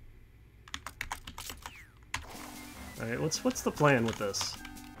 Alright, what's the plan with this?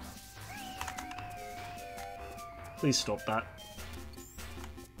 Please stop that.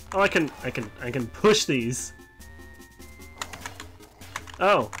 Oh, I can push these.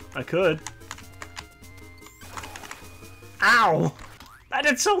 Oh, I could. Ow! I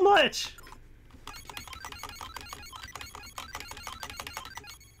did so much!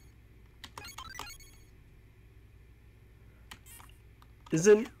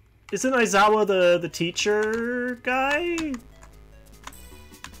 Isn't Aizawa the teacher guy? Did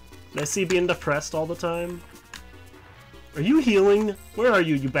I see being depressed all the time? Are you healing? Where are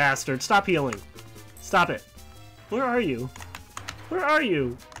you, you bastard? Stop healing. Stop it. Where are you? Where are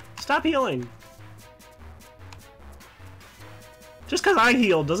you? Stop healing. Just because I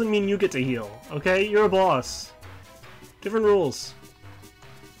healed doesn't mean you get to heal, okay? You're a boss. Different rules.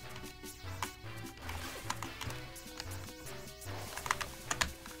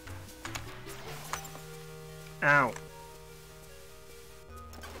 Ow.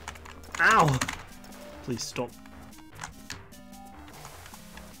 Ow! Please stop.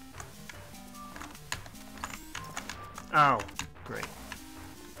 Ow. Great.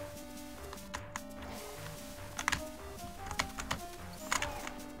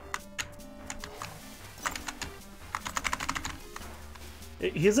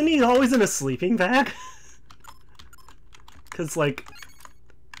 Isn't he always in a sleeping bag? Cause like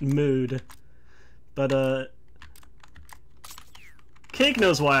mood. But Cake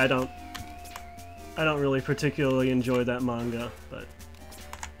knows why I don't really particularly enjoy that manga, but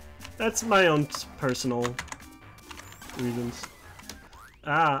that's my own personal reasons.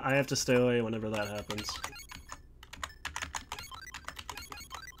 Ah, I have to stay away whenever that happens.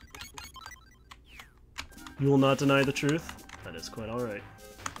 You will not deny the truth? That is quite alright.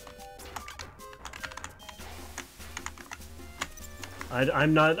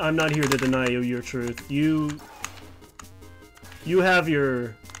 I'm not here to deny you your truth. You have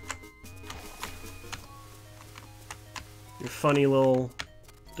your funny little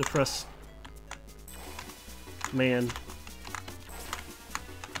depressed man.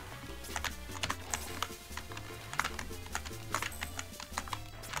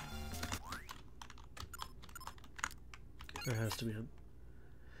 There has to be a...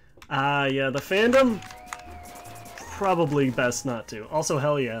 Ah, yeah, the fandom? Probably best not to. Also,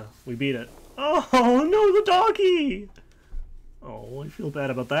 hell yeah, we beat it. Oh, no, the doggy! Oh, I feel bad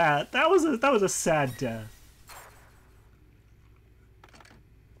about that. That was a sad death.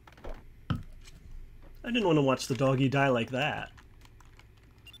 I didn't want to watch the doggy die like that.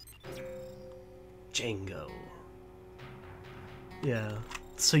 Django. Yeah,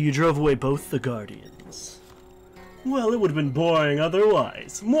 so you drove away both the Guardians. Well, it would have been boring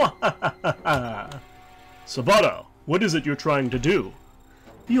otherwise. Mwahahaha! Sabata, what is it you're trying to do?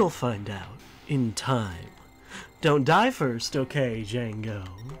 You'll find out in time. Don't die first, okay, Django?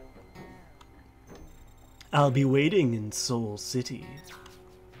 I'll be waiting in Soul City.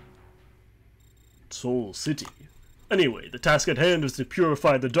 Soul City? Anyway, the task at hand is to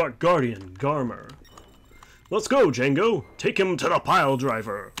purify the Dark Guardian, Garmer. Let's go, Django! Take him to the pile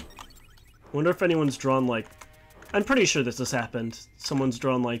driver! Wonder if anyone's drawn, like... I'm pretty sure this has happened. Someone's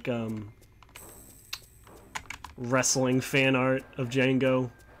drawn, like, wrestling fan art of Django.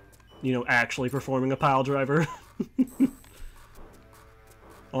 You know, actually performing a pile driver.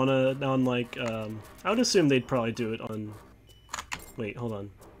 on like, I would assume they'd probably do it on... Wait, hold on.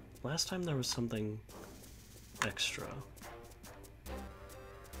 Last time there was something extra.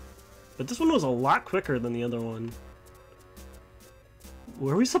 But this one was a lot quicker than the other one.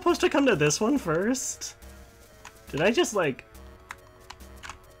 Were we supposed to come to this one first? Did I just, like...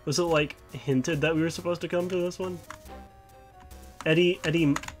 Was it, like, hinted that we were supposed to come to this one? Eddie...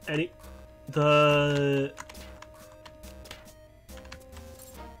 The...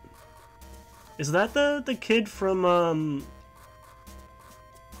 Is that the kid from,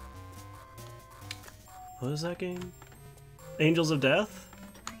 What is that game? Angels of Death?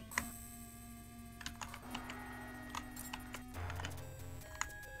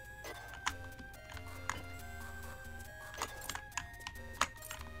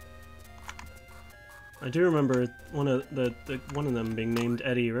 I do remember one of them being named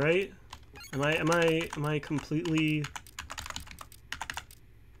Eddie, right? Am I completely...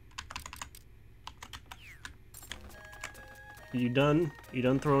 You done? You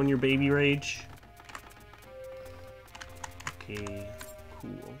done throwing your baby rage? Okay,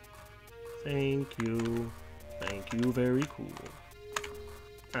 cool. Thank you. Thank you, very cool.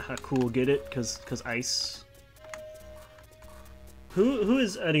 Haha, cool, get it? Cause ice. Who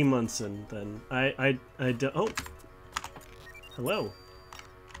is Eddie Munson then? I don't. Oh, hello.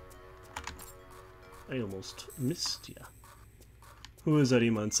 I almost missed ya. Who is Eddie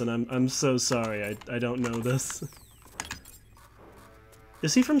Munson? I'm so sorry. I don't know this.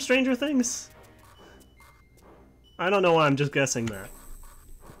 Is he from Stranger Things? I don't know why I'm just guessing that.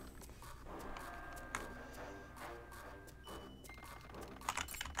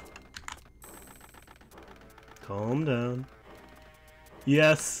 Calm down.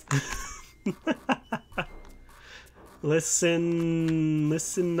 Yes. Listen,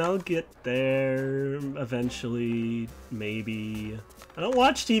 I'll get there eventually, maybe. I don't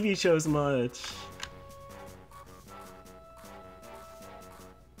watch TV shows much.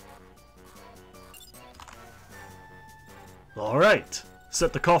 Alright,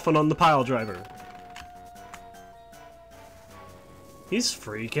 set the coffin on the pile driver. He's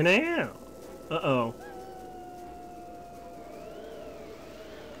freaking out. Uh-oh.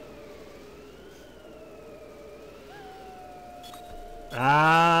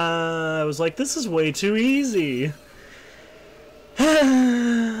 Ah, I was like, this is way too easy.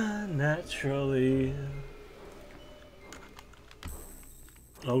 Naturally.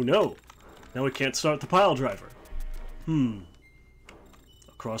 Oh no, now we can't start the pile driver.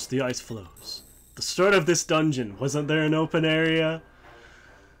 Across the ice flows. The start of this dungeon, wasn't there an open area?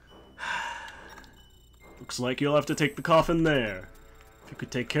 Looks like you'll have to take the coffin there. you could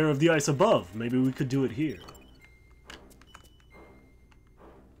take care of the ice above, maybe we could do it here.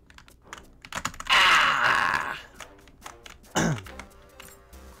 Ah!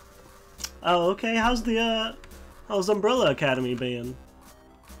 Oh, okay. How's Umbrella Academy been?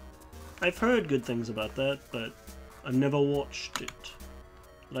 I've heard good things about that, but I've never watched it.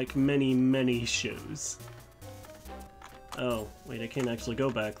 Like many, many shows. Oh, wait, I can't actually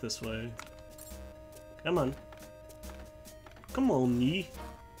go back this way. Come on. Come on, me.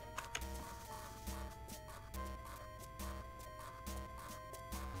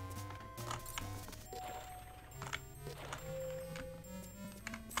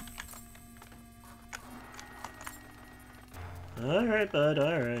 Alright, bud,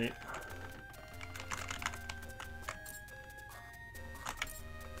 alright.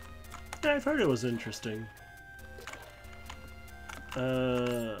 Yeah, I've heard it was interesting.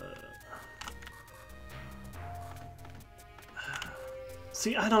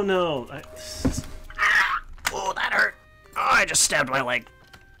 See, I don't know. Oh, that hurt. Oh, I just stabbed my leg.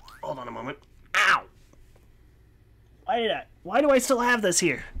 Hold on a moment. Ow! Why do I still have this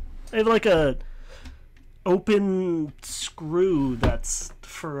here? I have like a open screw that's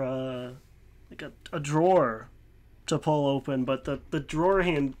for like a drawer to pull open, but the drawer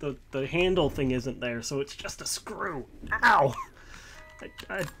the handle thing isn't there, so it's just a screw. Ow!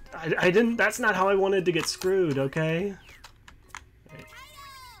 I didn't. That's not how I wanted to get screwed. Okay. Right.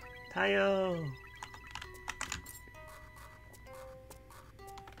 Tayo.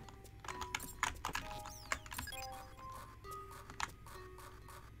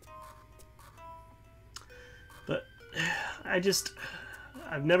 But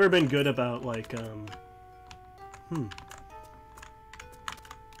I've never been good about like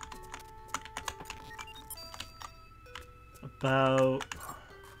about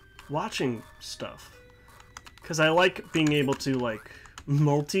watching stuff, because I like being able to like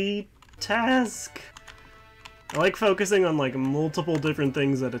multitask. I like focusing on like multiple different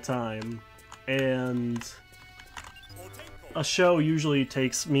things at a time, and a show usually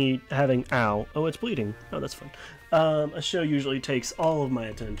takes me having oh, it's bleeding. Oh, that's fun. A show usually takes all of my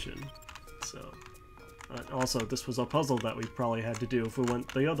attention. So also, this was a puzzle that we probably had to do if we went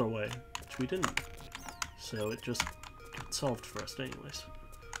the other way, which we didn't. So it just got solved for us anyways.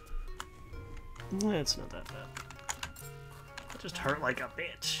 It's not that bad. It just hurt like a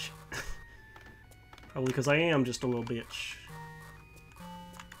bitch. Probably because I am just a little bitch.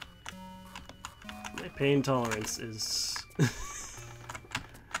 My pain tolerance is...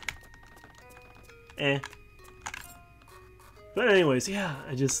 eh. But anyways, yeah,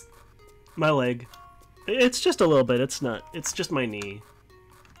 my leg. It's just a little bit, it's just my knee.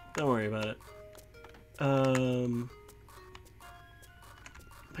 Don't worry about it.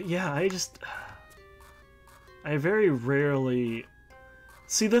 But yeah, I very rarely...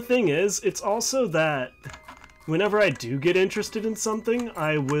 See, the thing is, it's also that whenever I do get interested in something,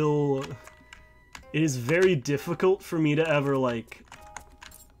 it is very difficult for me to ever, like,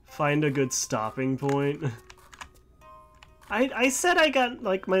 find a good stopping point. I said I got,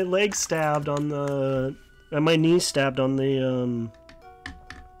 like, my leg stabbed on the... my knee stabbed on the,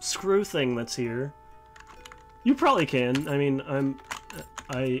 screw thing that's here. You probably can. I mean,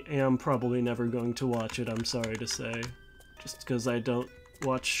 I am probably never going to watch it, I'm sorry to say. Just because I don't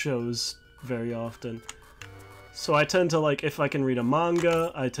watch shows very often. So I tend to, like, if I can read a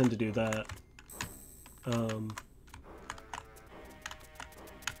manga, I tend to do that.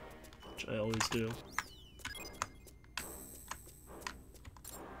 Which I always do.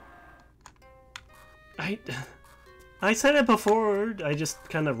 I said it before, I just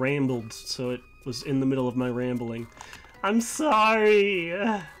kind of rambled, so it was in the middle of my rambling. I'm sorry!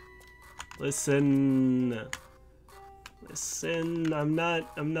 Listen, I'm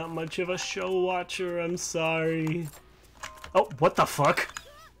not much of a show watcher, I'm sorry. Oh, what the fuck?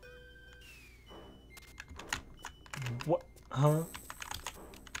 What? Huh?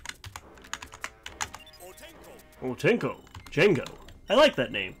 Otenko. Django. I like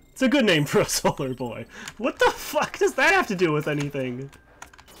that name. It's a good name for a solar boy. What the fuck does that have to do with anything?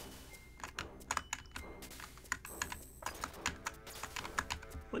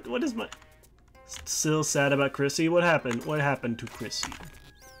 What is my... Still sad about Chrissy? What happened? What happened to Chrissy?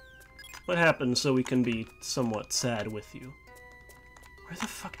 What happened so we can be somewhat sad with you? Where the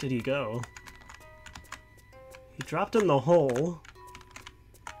fuck did he go? He dropped in the hole.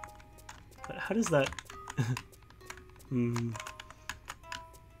 But how does that...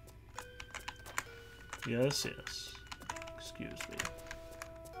 Yes, yes. Excuse me.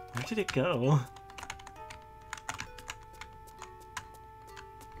 Where did it go?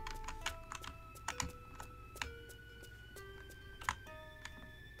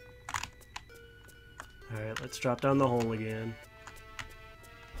 Alright, let's drop down the hole again.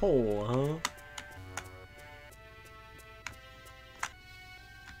 Hole, huh?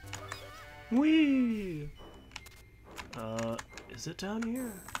 Whee! Is it down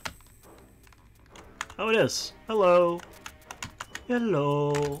here? Oh, it is. Hello.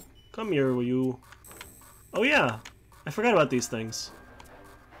 Hello. Come here, will you? Oh yeah, I forgot about these things.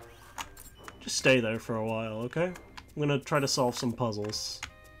 Just stay there for a while, okay? I'm gonna try to solve some puzzles.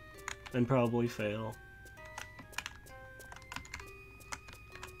 And probably fail.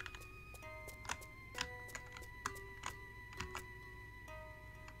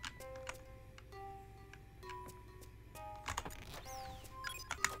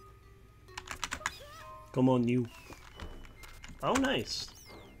 Come on, you. Oh, nice.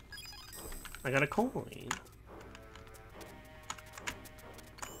 I got a coin.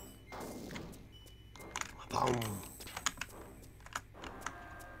 Boom.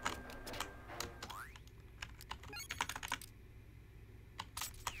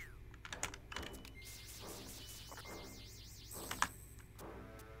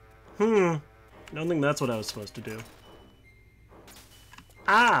 I don't think that's what I was supposed to do.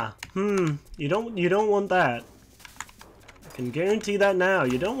 Ah! You don't want that. I can guarantee that now.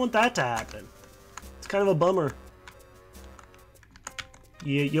 You don't want that to happen. It's kind of a bummer.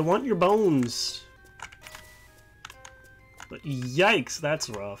 You want your bones. But yikes, that's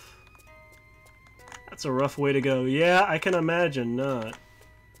rough. That's a rough way to go. Yeah, I can imagine not.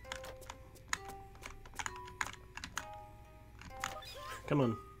 Come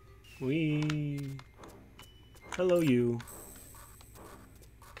on. Wee. Hello, you.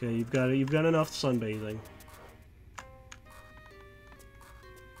 Okay, you've got enough sunbathing.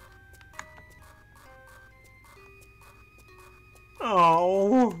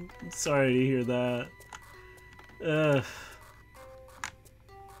 Oh, I'm sorry to hear that. Yeah,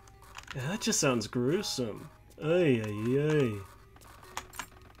 that just sounds gruesome. Ay, ay, ay.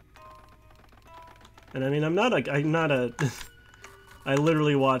 And I mean, I'm not a. I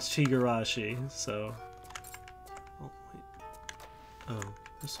literally watched Higurashi, so. Oh wait. Oh,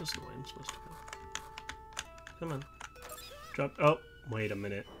 this is the way I'm supposed to go. Come on. Drop. Oh, wait a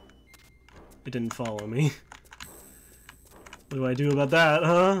minute. It didn't follow me. What do I do about that,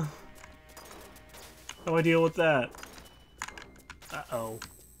 huh? How do I deal with that? Uh-oh.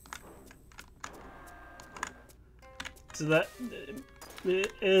 So that...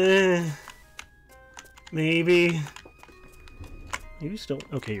 maybe... You just don't...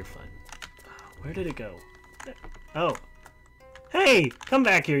 Okay, you're fine. Where did it go? Oh. Hey! Come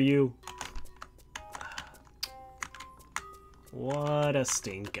back here, you! What a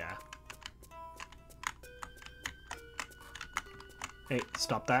stinker. Hey,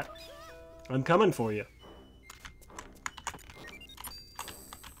 stop that. I'm coming for you.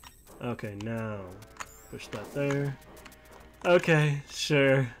 Okay, now push that there. Okay,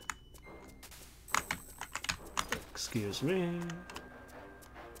 sure. Excuse me.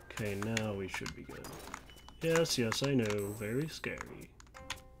 Okay, now we should be good. Yes, yes, I know. Very scary.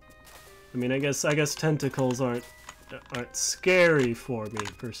 I mean, I guess tentacles aren't scary for me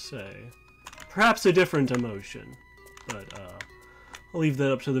per se. Perhaps a different emotion, but I'll leave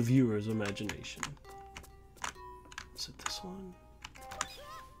that up to the viewer's imagination. Is it this one?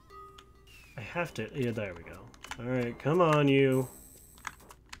 I have to... Yeah, there we go. Alright, come on, you.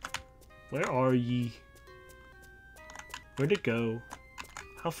 Where are ye? Where'd it go?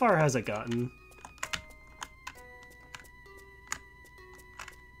 How far has it gotten?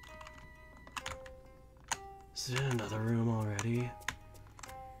 Is it in another room already?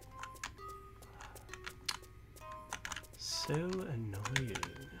 So annoying.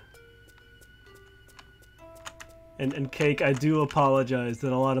 And Cake, I do apologize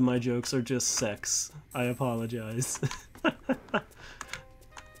that a lot of my jokes are just sex. I apologize.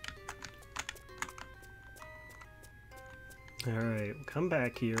 Alright, come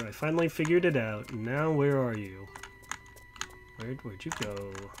back here. I finally figured it out. Now where are you? Where'd you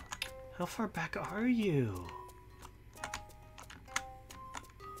go? How far back are you?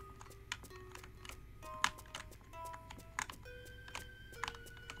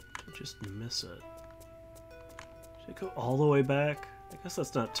 Just miss it. Should I go all the way back? I guess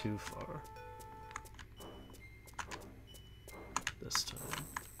that's not too far. This time.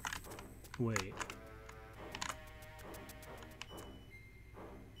 Wait.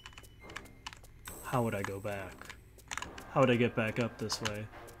 How would I go back? How would I get back up this way?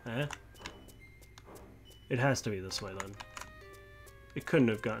 Eh? It has to be this way then. It couldn't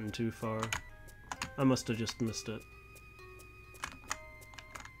have gotten too far. I must have just missed it.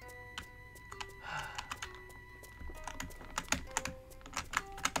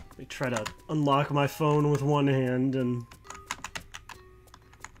 try to unlock my phone with one hand and...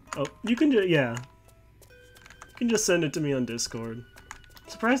 Oh, you can just... yeah. You can just send it to me on Discord. I'm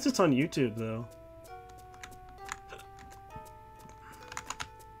surprised it's on YouTube, though.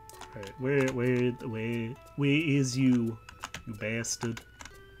 Alright, where is you bastard?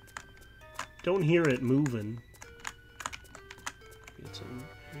 Don't hear it moving. It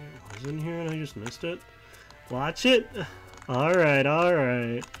was in here and I just missed it. Watch it! Alright,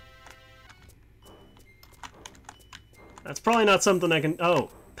 alright. That's probably not something I can...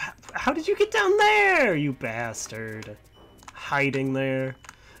 Oh! How did you get down there, you bastard? Hiding there.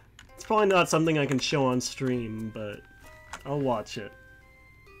 It's probably not something I can show on stream, but I'll watch it.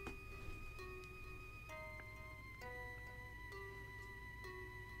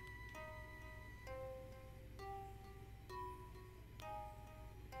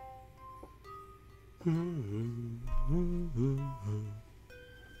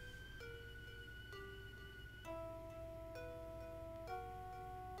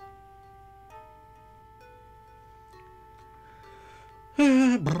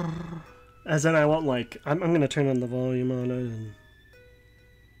 As in I won't like... I'm gonna turn on the volume on it and...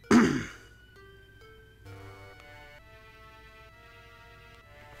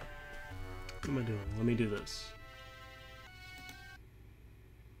 What am I doing? Let me do this.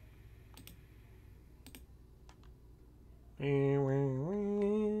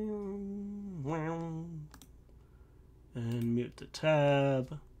 And mute the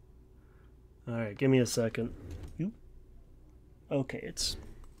tab. Alright, give me a second. Okay, it's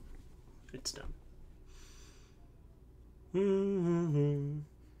done.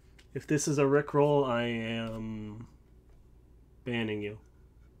 If this is a Rickroll, I am banning you.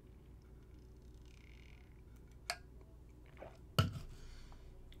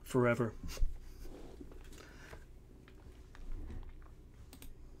 Forever.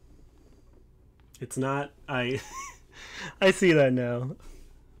 It's not. I see that now.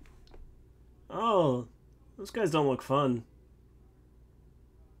 Oh, those guys don't look fun.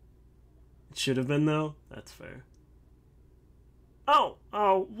 It should have been, though. That's fair. Oh!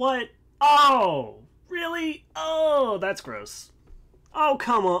 Oh, what? Oh! Really? Oh, that's gross. Oh,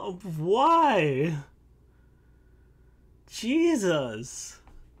 come on. Why? Jesus.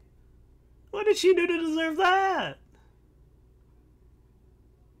 What did she do to deserve that?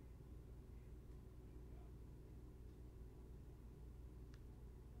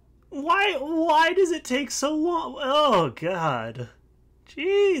 Why does it take so long? Oh, God.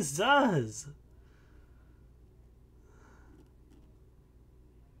 Jesus.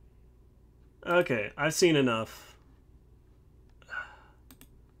 Okay, I've seen enough.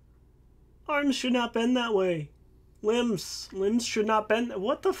 Arms should not bend that way. Limbs should not bend.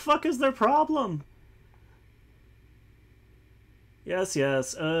 What the fuck is their problem? Yes,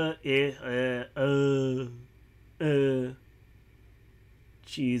 yes.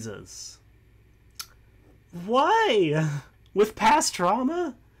 Jesus. Why? With past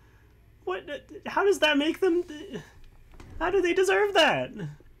trauma? What? How does that make them... How do they deserve that?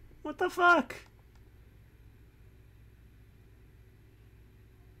 What the fuck?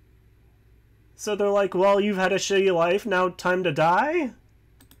 So they're like, well, you've had a shitty life, now time to die?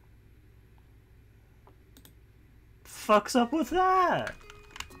 Fuck's up with that?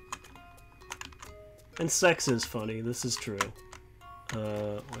 And sex is funny, this is true.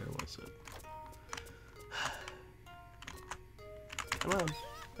 Where was it? Come on.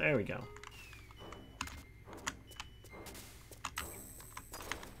 There we go.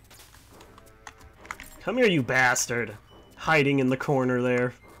 Come here, you bastard. Hiding in the corner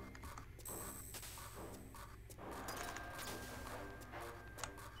there.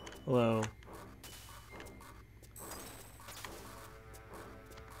 Hello.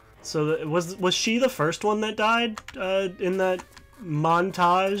 So was she the first one that died in that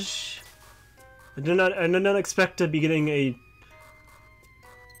montage? I did not expect to be getting a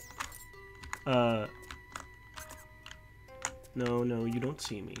no, you don't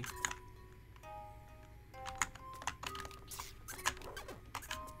see me.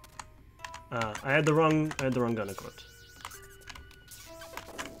 I had the wrong gun equipped.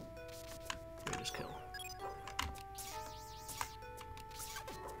 Let me just kill.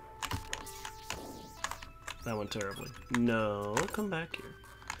 That went terribly. No, come back here.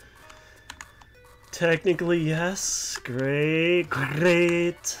 Technically, yes. Great,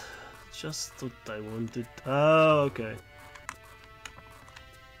 great. Just what I wanted. Oh, okay.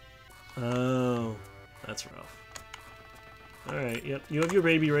 Oh, that's rough. Alright, yep. You have your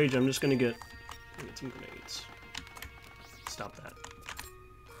baby rage. I'm just gonna get some grenades. Stop that.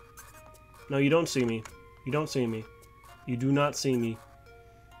 No, you don't see me. You don't see me. You do not see me.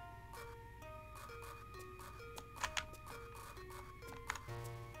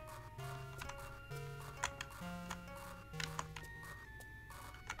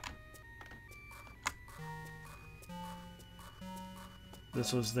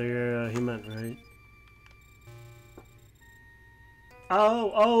 This was the area he meant, right?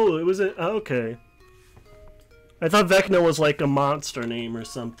 Oh, it was a... Okay. I thought Vecna was like a monster name or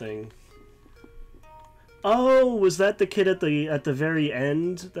something. Oh, was that the kid at the very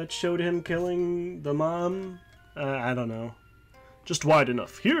end that showed him killing the mom? I don't know. Just wide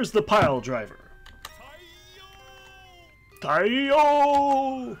enough. Here's the pile driver.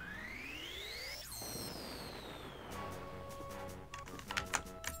 Taiyo!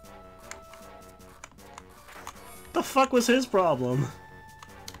 The fuck was his problem?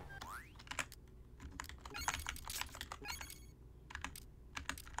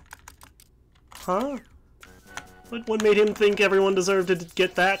 Huh? What made him think everyone deserved to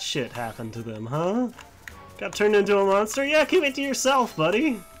get that shit happen to them, huh? Got turned into a monster? Yeah, keep it to yourself,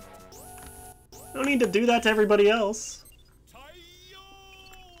 buddy. No need to do that to everybody else.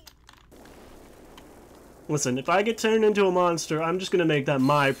 Listen, if I get turned into a monster, I'm just gonna make that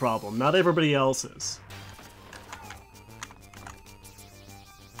my problem, not everybody else's.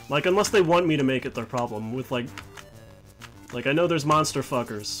 Like, unless they want me to make it their problem with, like, I know there's monster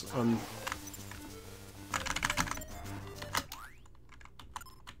fuckers on...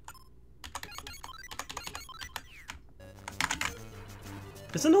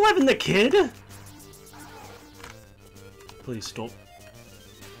 Isn't 11 the kid? Please stop.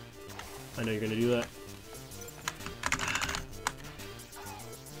 I know you're gonna do that.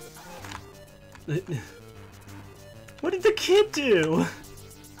 What did the kid do?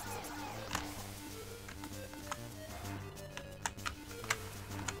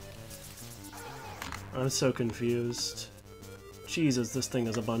 I'm so confused. Jesus, this thing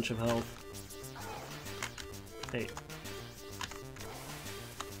has a bunch of health. Hey.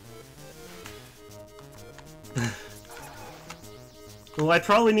 Well, I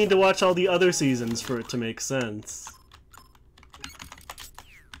probably need to watch all the other seasons for it to make sense.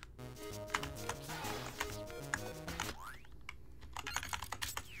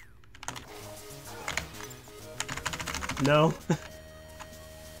 No?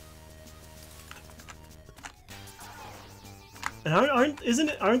 And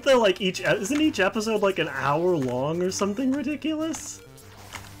aren't there like isn't each episode like an hour long or something ridiculous?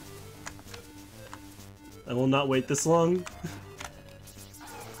 I will not wait this long.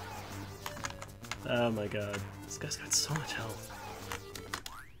 Oh my god. This guy's got so much health.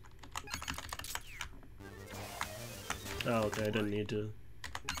 Oh, okay, I didn't need to.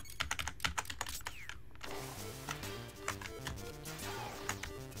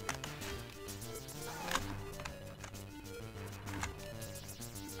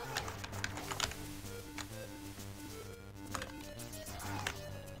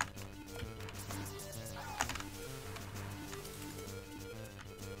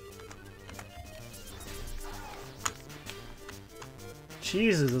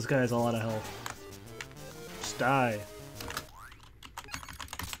 Jesus, this guy has a lot of health. Just die.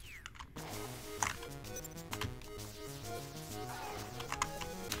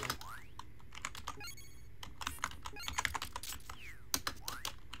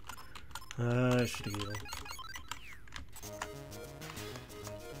 I should heal.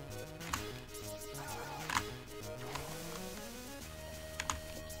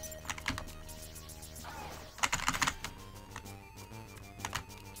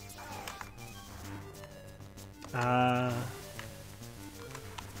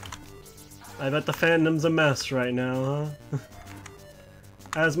 I bet the fandom's a mess right now, huh?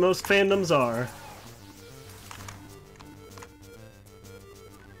 As most fandoms are.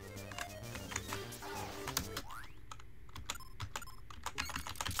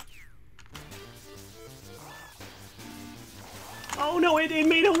 Oh no, it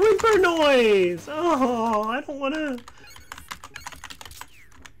made a whimper noise! Oh, I don't wanna...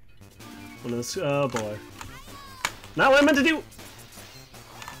 Oh boy. Not what I meant to do!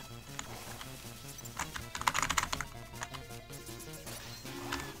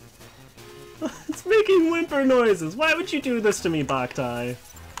 It's making whimper noises! Why would you do this to me, Boktai?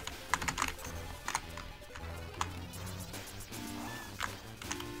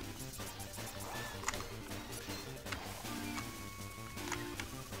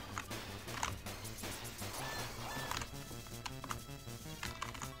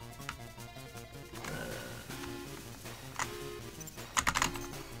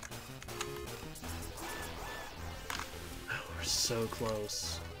 We're so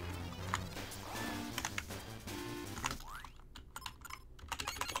close.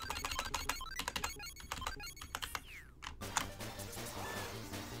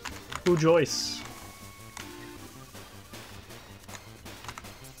 Who Joyce?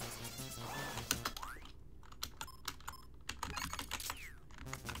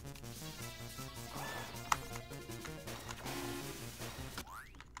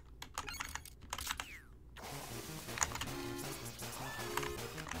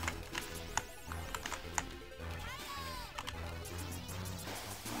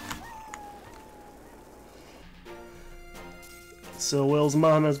 So Will's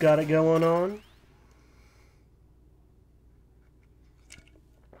mama's got it going on.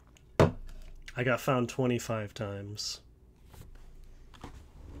 I got found 25 times.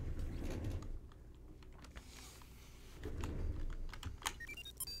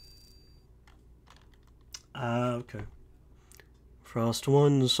 Okay. Frost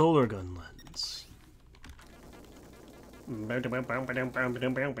 1 solar gun lens.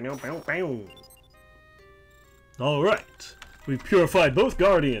 Alright. We've purified both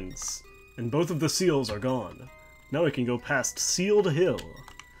guardians, and both of the seals are gone. Now we can go past Sealed Hill.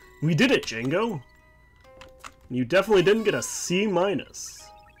 We did it, Django! You definitely didn't get a C-.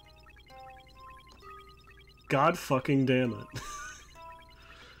 God fucking damn it.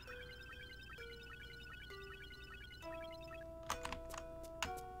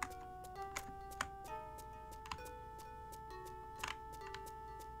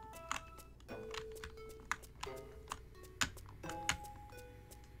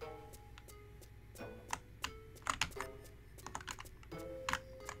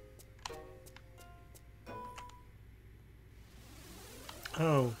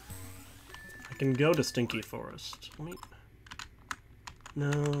 Oh. I can go to Stinky Forest. Wait.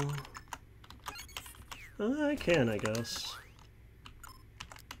 No. I can, I guess.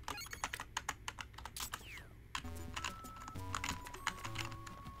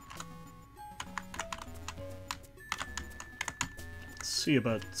 Let's see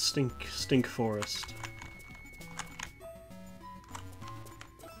about Stink Forest.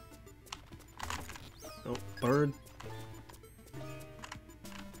 Oh, bird.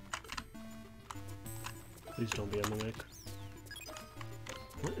 Please don't be a mimic.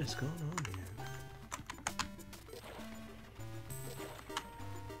 What is going on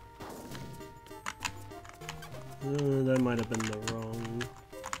here? That might have been the wrong...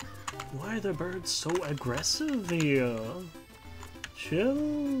 Why are the birds so aggressive here? Chill.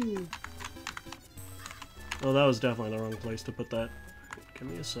 Oh, that was definitely the wrong place to put that. Give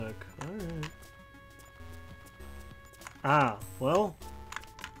me a sec. Alright. Ah, well...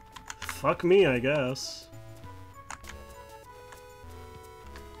 Fuck me, I guess.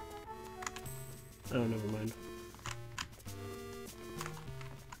 Oh, never mind.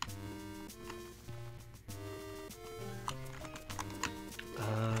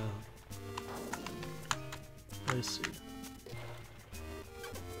 I see.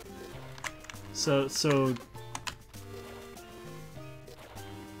 So...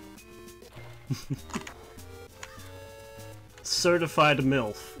 Certified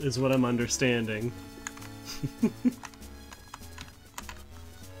MILF is what I'm understanding.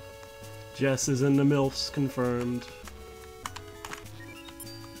 Jess is in the MILFs, confirmed.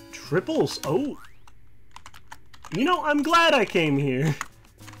 Triples? Oh! You know, I'm glad I came here.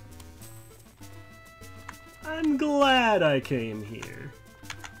 I'm glad I came here.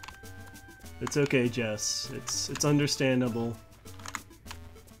 It's okay, Jess. It's understandable.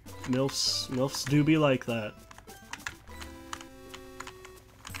 MILFs do be like that.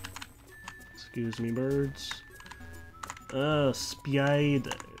 Excuse me, birds.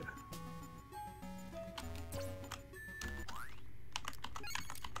 Spider.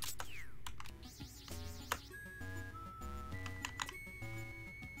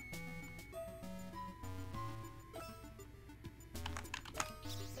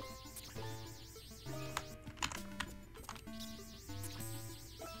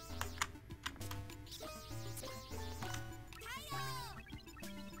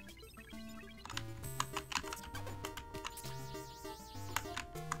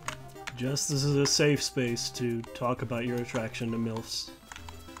 Jess, this is a safe space to talk about your attraction to MILFs.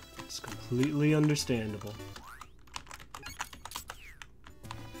 It's completely understandable.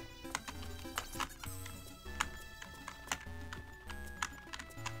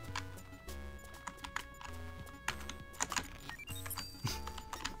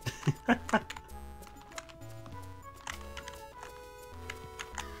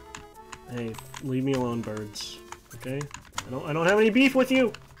 Hey, leave me alone, birds. Okay? I don't have any beef with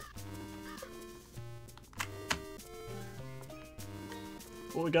you!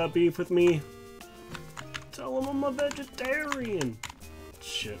 Boy got beef with me. Tell him I'm a vegetarian.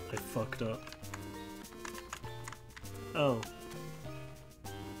 Shit, I fucked up. Oh.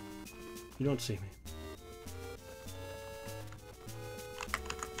 You don't see me.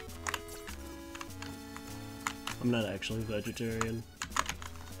 I'm not actually vegetarian.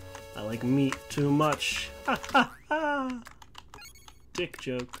 I like meat too much. Ha ha ha! Dick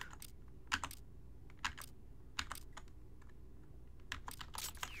joke.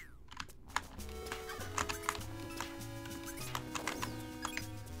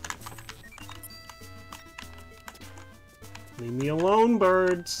 Leave me alone,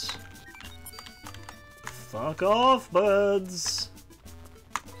 birds. Fuck off, birds.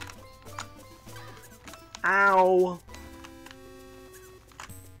 Ow.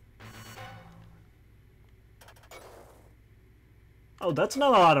 Oh, that's not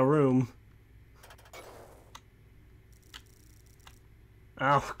a lot of room.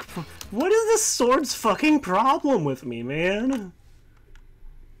 Ow. What is this sword's fucking problem with me, man?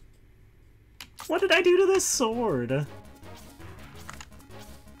 What did I do to this sword?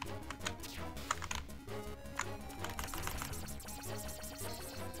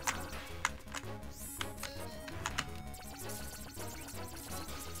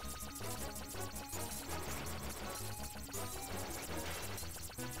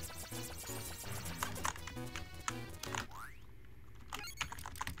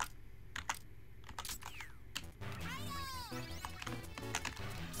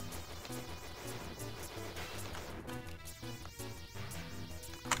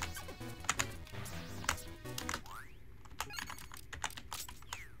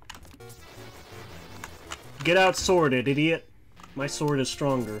 Get out sworded, idiot. My sword is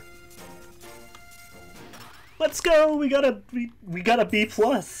stronger. Let's go! We got a B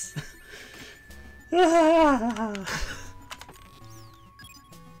plus. And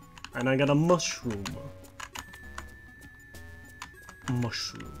I got a mushroom.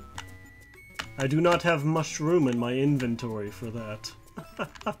 Mushroom. I do not have mushroom in my inventory for that.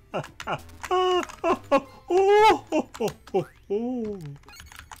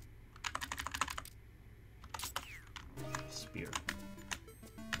 Spear.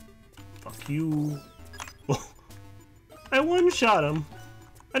 Fuck you. I one-shot him.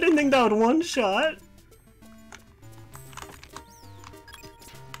 I didn't think that would one-shot.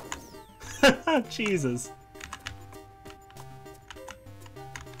 Jesus.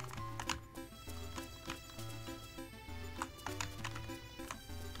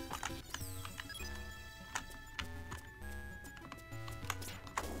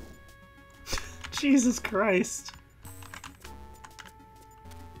 Jesus Christ.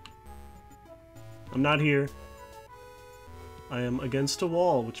 I'm not here. I am against a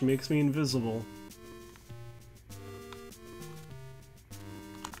wall, which makes me invisible.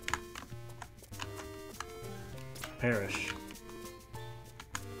 Perish.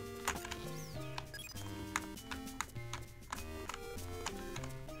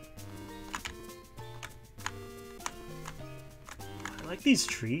 I like these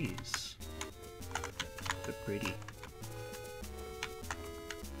trees. They're pretty.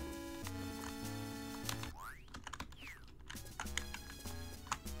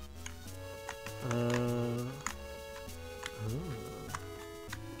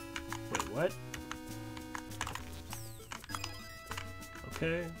 Wait, what?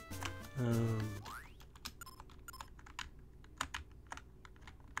 Okay.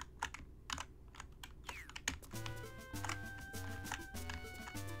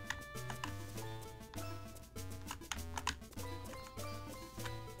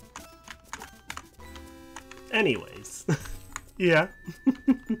 Anyways. Yeah.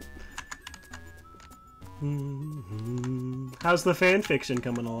 How's the fan fiction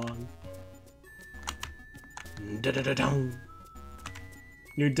coming along? Da-da-da-dum.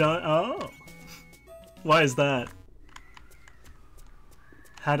 You're done? Oh. Why is that?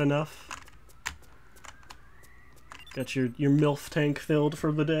 Had enough? Got your MILF tank filled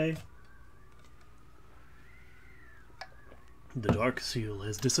for the day? The Dark Seal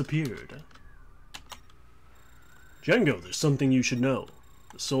has disappeared. Django, there's something you should know.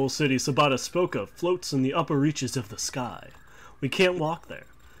 The Soul City Sabata spoke of floats in the upper reaches of the sky. We can't walk there.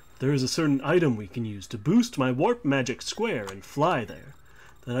 There is a certain item we can use to boost my warp magic square and fly there.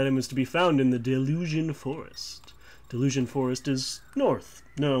 That item is to be found in the Delusion Forest. Delusion Forest is north.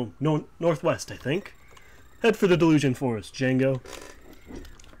 No, northwest, I think. Head for the Delusion Forest, Django.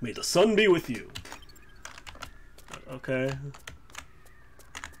 May the sun be with you. Okay.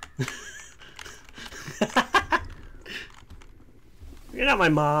 You're not my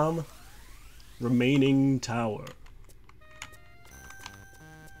mom. Remaining tower.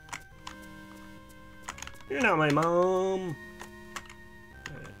 You're not my mom.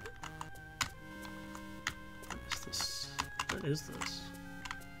 What is this? What is this?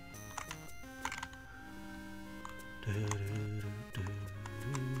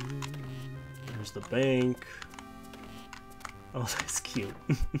 There's the bank. Oh, that's cute.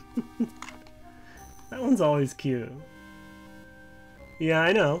 That one's always cute. Yeah,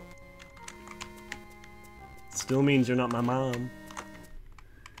 I know. Still means you're not my mom.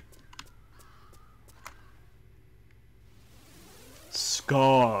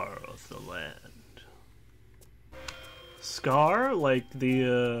 Scar of the land. Scar? Like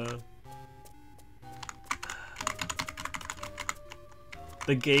the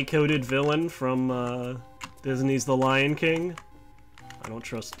gay-coded villain from Disney's The Lion King? I don't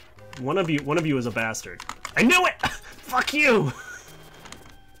trust... One of you is a bastard. I knew it! Fuck you!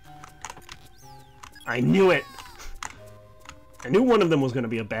 I knew it! I knew one of them was gonna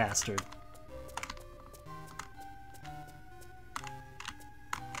be a bastard.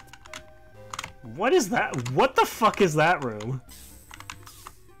 What is that? What the fuck is that room?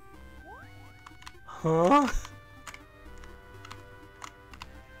 Huh?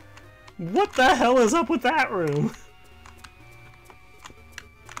 What the hell is up with that room?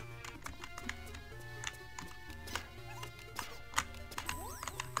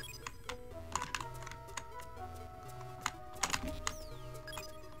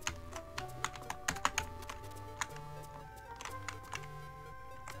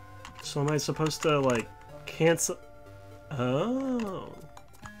 So am I supposed to, like, cancel... Oh.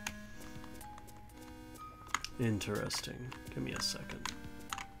 Interesting. Give me a second.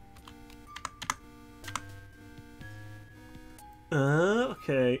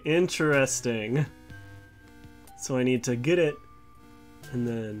 Okay, interesting. So I need to get it, and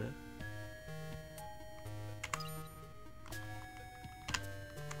then...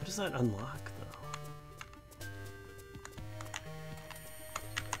 What does that unlock, though?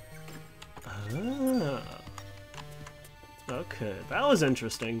 Ah. Okay, that was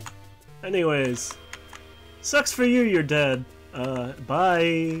interesting. Anyways, sucks for you, you're dead.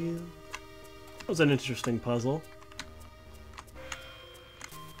 Bye. That was an interesting puzzle.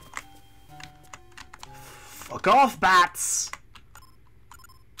 Fuck off, bats!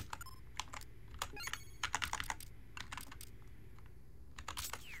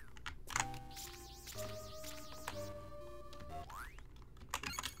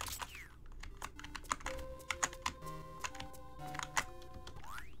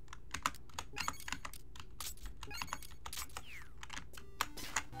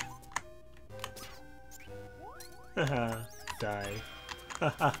 Haha, die.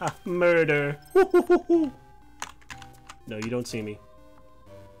 Haha, murder! Woo-hoo-hoo-hoo. No, you don't see me.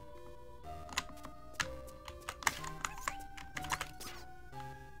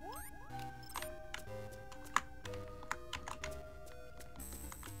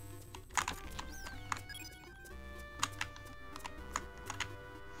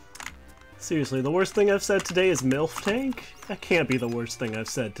 Seriously, the worst thing I've said today is MILF Tank? That can't be the worst thing I've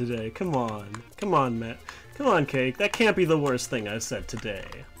said today. Come on. Come on, Matt. Come on, Cake. That can't be the worst thing I've said today.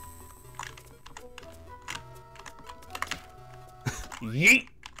 Yeet!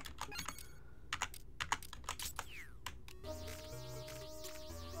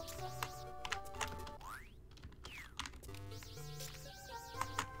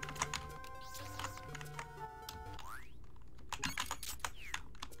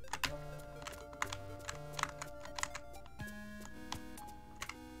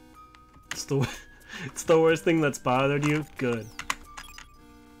 It's the worst thing that's bothered you? Good.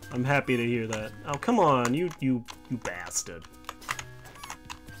 I'm happy to hear that. Oh, come on, you bastard.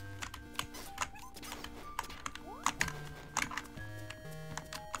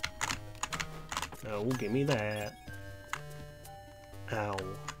 Oh, give me that. Ow.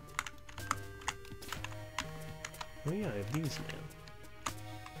 Oh yeah, I have these now.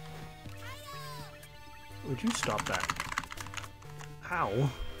 Would you stop that? Ow.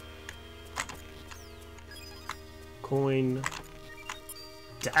 Coin.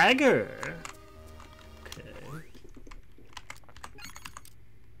 Dagger! Okay.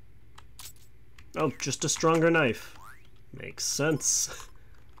 Oh, just a stronger knife. Makes sense.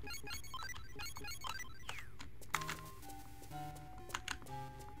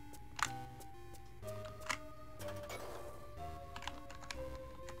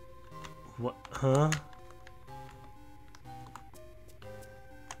 What? Huh?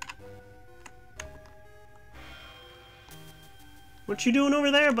 What you doing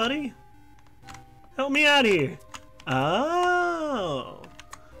over there, buddy? Help me out here. Oh,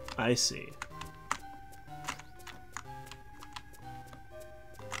 I see.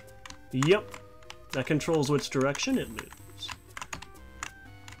 Yep, that controls which direction it moves.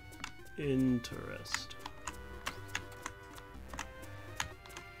 Interesting.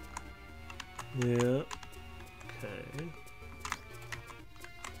 Yep. Okay.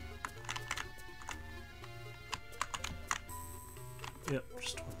 Yep,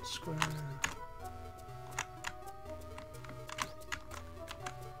 just one square.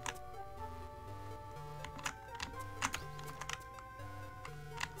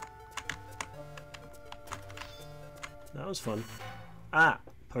 That was fun. Ah,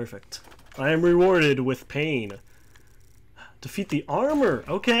 perfect. I am rewarded with pain. Defeat the armor.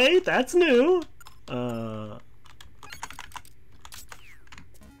 Okay, that's new. Oh,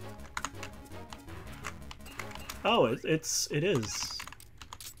 it is.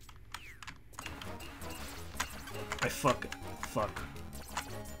 Fuck.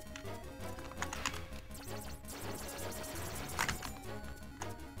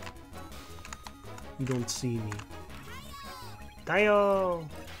 You don't see me. Dio!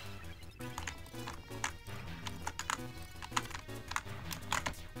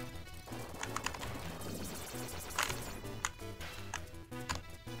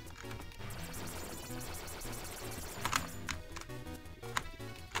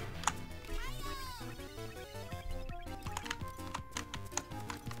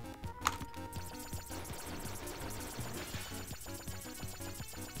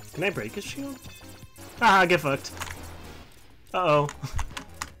 Can I break his shield? Ah, get fucked. Uh-oh.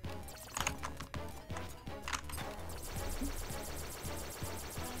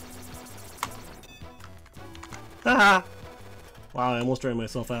 Haha! Wow, I almost drained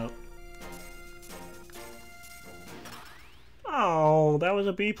myself out. Oh, that was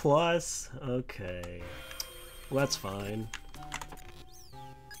a B+. Okay. Well, that's fine.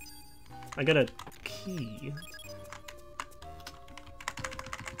 I got a key.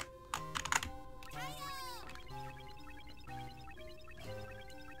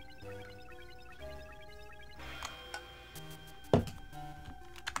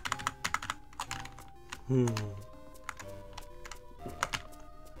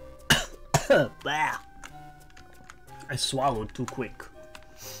 I swallowed too quick.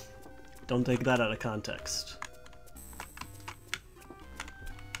 Don't take that out of context.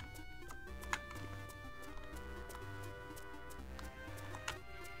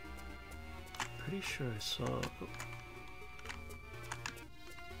 Pretty sure I saw...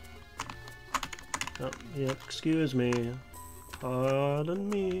 Oh, yeah, excuse me. Pardon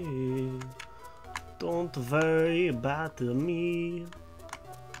me. Don't worry about me.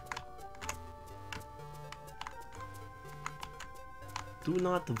 Do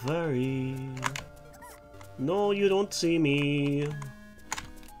not worry. No, you don't see me.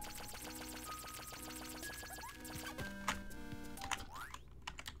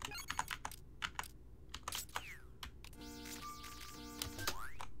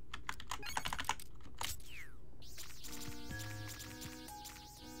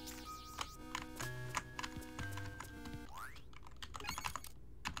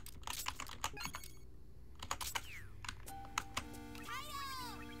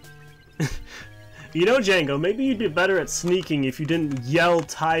 You know, Django, maybe you'd be better at sneaking if you didn't yell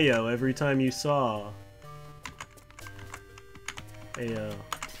Tayo every time you saw. Ayo.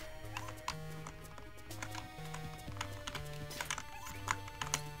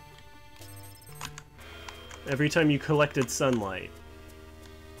 Every time you collected sunlight.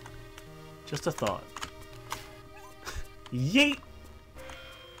 Just a thought. Yeet!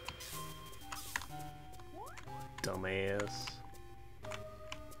 Dumbass.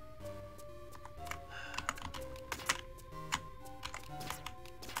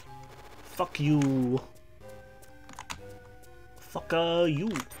 Fuck you. Fuck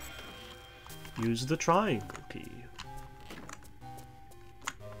you. Use the triangle key.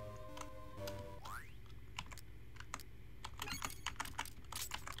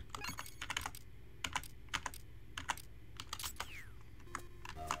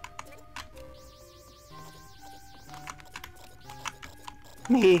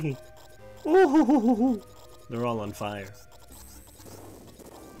 Me. They're all on fire.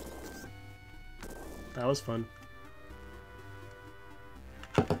 That was fun.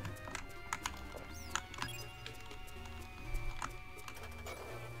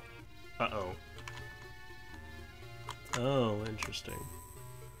 Uh-oh. Oh, interesting.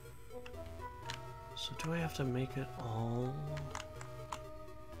 So do I have to make it all?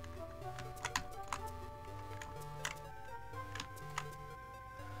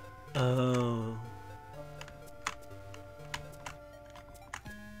 Oh.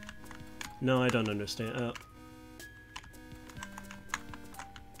 No, I don't understand. Oh.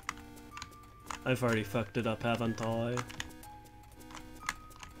 I've already fucked it up, haven't I?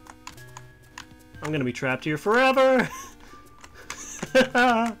 I'm gonna be trapped here forever!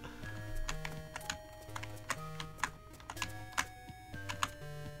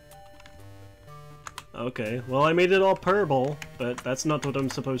 Okay, well I made it all purple, but that's not what I'm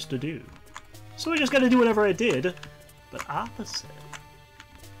supposed to do. So I just gotta do whatever I did, but opposite.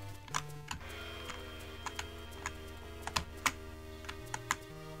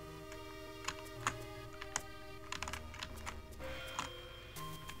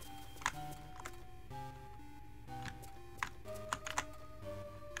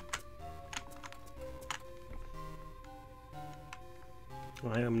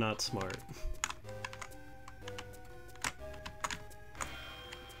 I am not smart.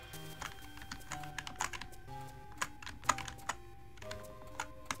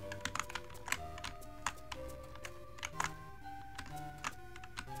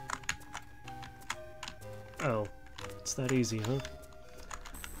 Oh, it's that easy, huh?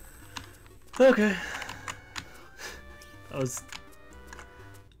 Okay. I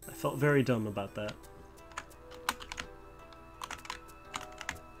felt very dumb about that.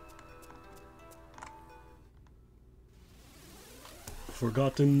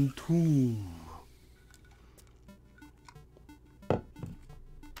 Forgotten Tomb.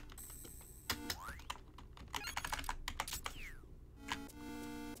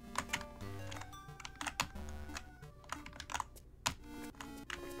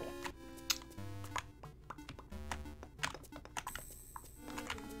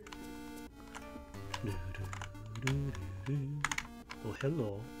 Oh,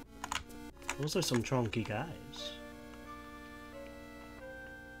 hello. Those are some chunky guys.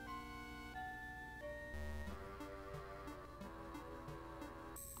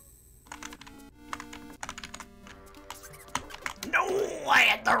 No, I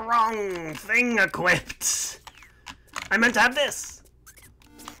had the wrong thing equipped. I meant to have this.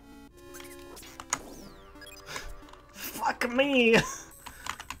 Fuck me.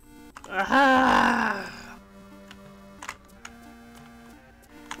 Aha.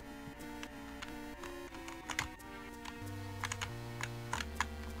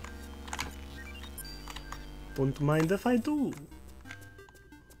 Don't mind if I do.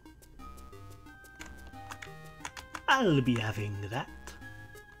 I'll be having that.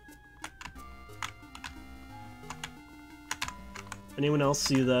 Anyone else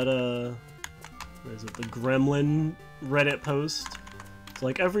see that, what is it, the Gremlin Reddit post? It's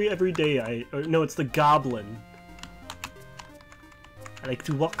like every day no, it's the Goblin. I like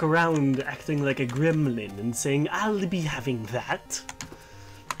to walk around acting like a gremlin and saying, I'll be having that.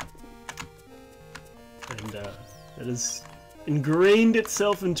 And, it has ingrained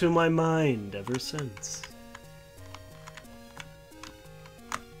itself into my mind ever since.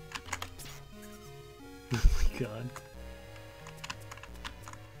 Oh my god.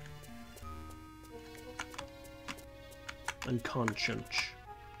 Unconscious.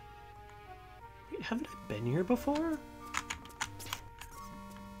 Wait, haven't I been here before?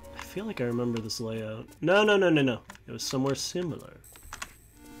 I feel like I remember this layout. No. It was somewhere similar.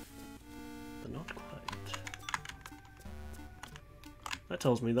 But not quite. That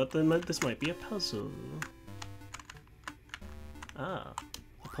tells me that this might be a puzzle. Ah,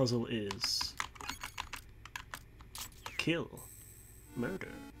 the puzzle is kill,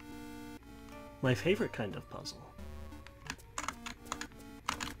 murder. My favorite kind of puzzle.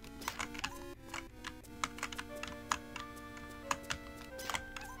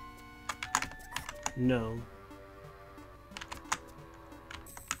 No.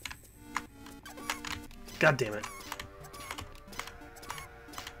 God damn it.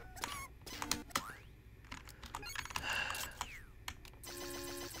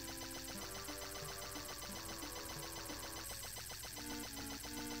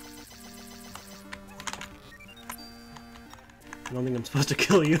 I don't think I'm supposed to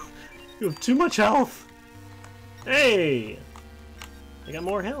kill you. You have too much health. Hey! I got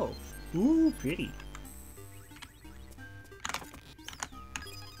more health. Ooh, pretty.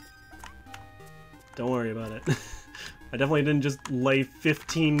 Don't worry about it. I definitely didn't just lay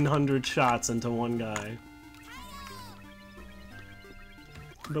 1,500 shots into one guy.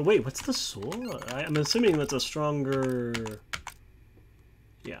 But wait, what's the sword? I'm assuming that's a stronger...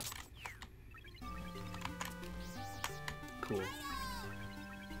 Yeah. Cool.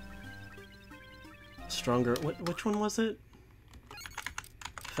 Stronger... Which one was it?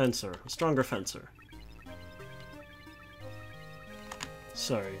 Fencer. A stronger fencer.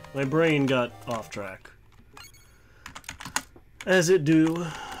 Sorry, my brain got off track. As it do.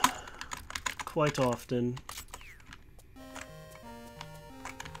 Quite often.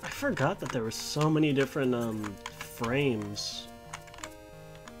 I forgot that there were so many different, frames.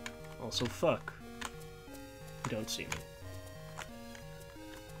 Also, fuck. You don't see me.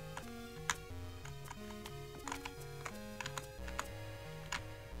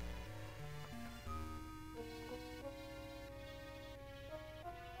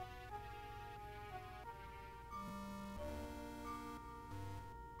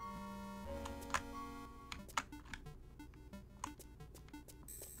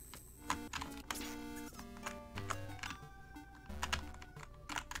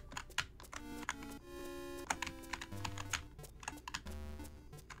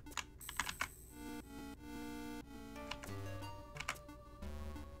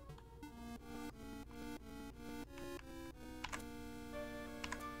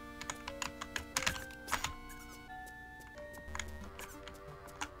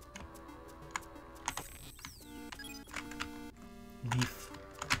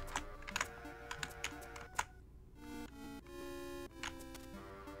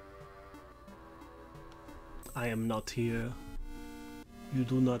 I am not here. You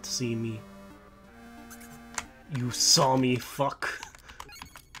do not see me. You saw me, fuck.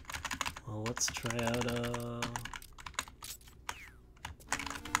 Well, let's try out,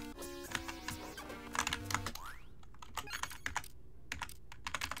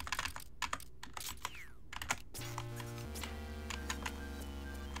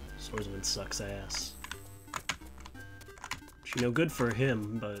 Swordsman sucks ass. She's no good for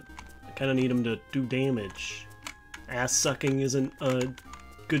him, but I kinda need him to do damage. Ass sucking isn't a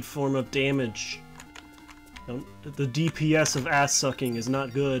good form of damage. The DPS of ass sucking is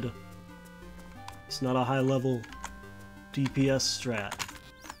not good. It's not a high level DPS strat.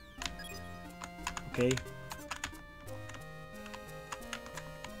 Okay?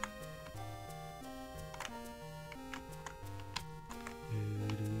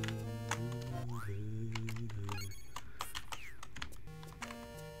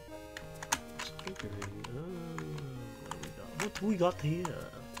 What do we got here?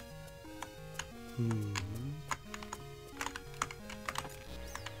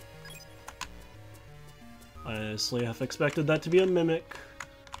 I honestly have expected that to be a mimic,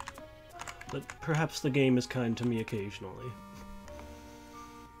 but perhaps the game is kind to me occasionally.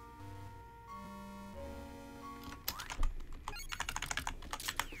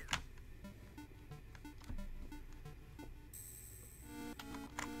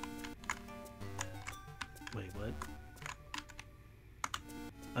 Wait, what?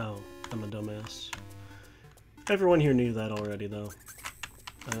 Oh, I'm a dumbass. Everyone here knew that already, though.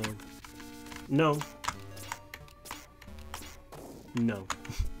 No. No.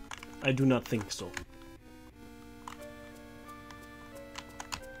 I do not think so.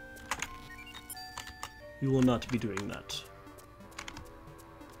 You will not be doing that.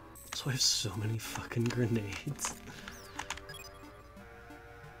 So I have so many fucking grenades.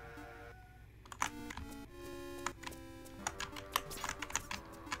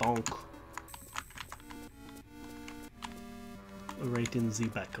 Bonk. Right in the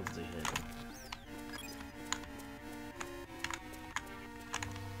back of the head.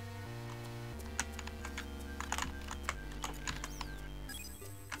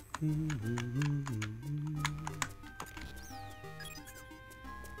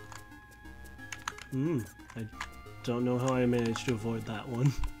 I don't know how I managed to avoid that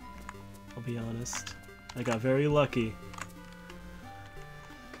one. I'll be honest. I got very lucky.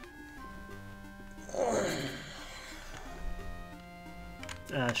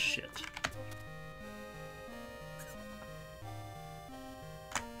 Ah, shit.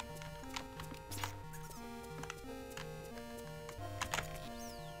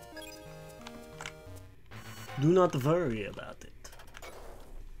 Do not worry about it.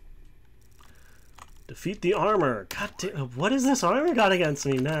 Defeat the armor. God damn, what is this armor got against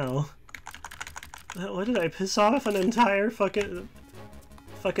me now? What did I piss off an entire fucking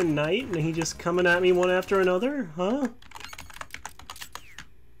knight and he just coming at me one after another? Huh?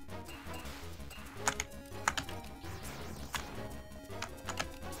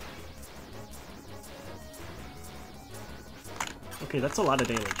 Okay, that's a lot of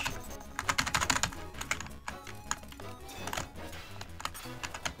damage.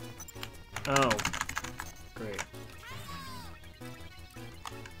 Oh. Great.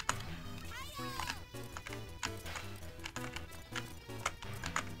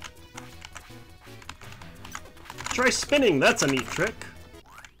 Try spinning, that's a neat trick.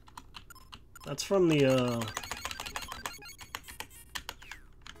 That's from the,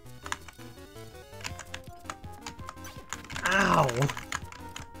 Ow!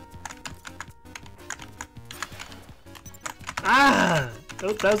 Ah!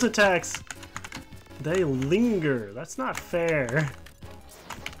 Oh, those attacks! They linger. That's not fair.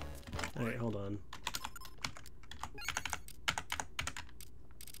 Alright, hold on.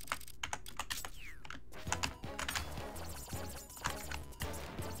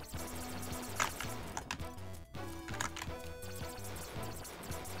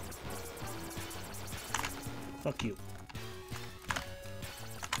 Fuck you.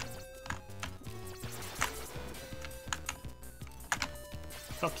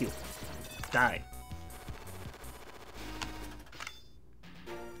 Fuck you. Die.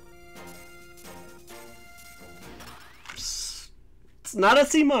 It's not a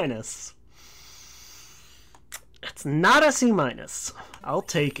C minus. It's not a C minus. I'll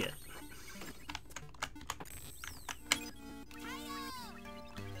take it.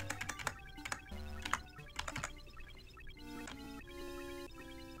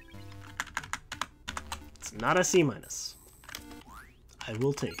 It's not a C minus. I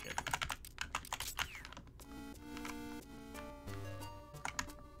will take it.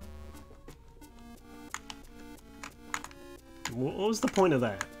 What was the point of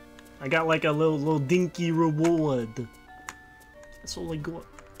that? I got like a little dinky reward. That's all I got.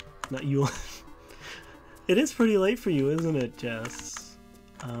 Not you. It is pretty late for you, isn't it, Jess?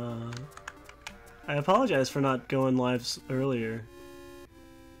 I apologize for not going live earlier.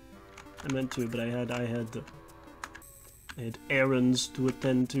 I meant to, but I had errands to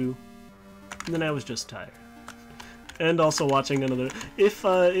attend to, and then I was just tired. And also watching another. If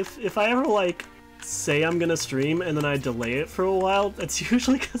I ever like say I'm gonna stream and then I delay it for a while, that's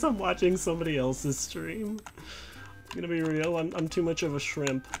usually because I'm watching somebody else's stream. I'm gonna be real. I'm too much of a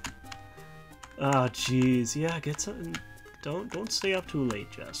shrimp. Ah, jeez. Yeah, get some. Don't stay up too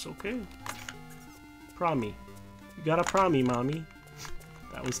late, Jess. Okay. Promi. You gotta promi, mommy.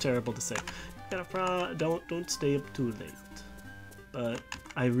 That was terrible to say. You gotta don't stay up too late. But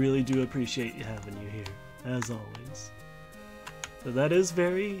I really do appreciate you having you here, as always. So that is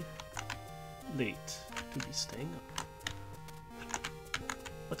very late to be staying up.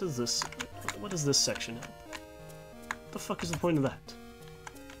 What does this section help? What the fuck is the point of that?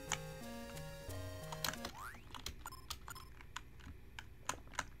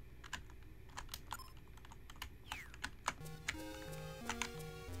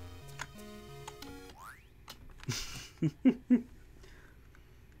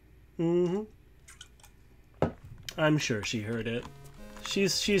 I'm sure she heard it.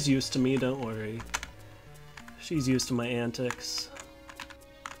 She's used to me, don't worry. She's used to my antics.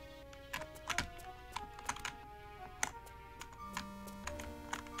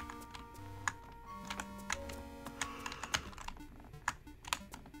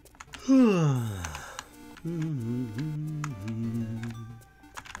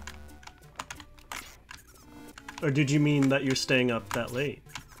 Or did you mean that you're staying up that late?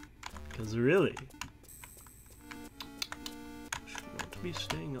 Because really, should not be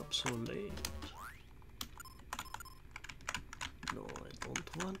staying up so late. No, I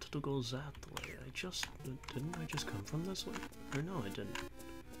don't want to go that way. Didn't I just come from this way? Or no, I didn't.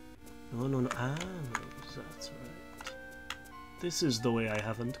 No. Ah, that's right. This is the way I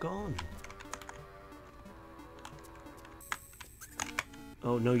haven't gone.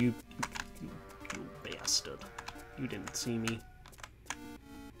 Oh no, you bastard. You didn't see me.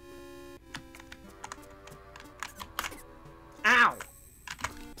 Ow!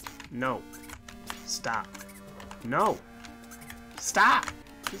 No. Stop. No. Stop!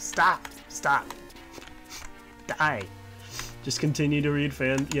 Stop. Stop. Die. Just continue to read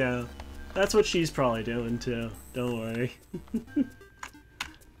fan. Yeah. That's what she's probably doing too. Don't worry.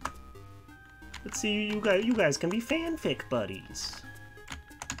 Let's see, you guys can be fanfic buddies.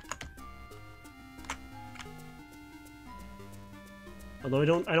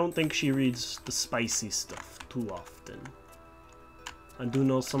 Although I don't think she reads the spicy stuff too often. I do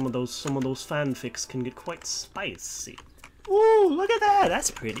know some of those fanfics can get quite spicy. Ooh, look at that!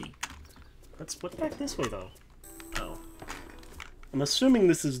 That's pretty. Let's put back this way though. Oh. I'm assuming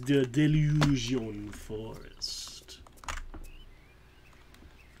this is the Delusion Forest.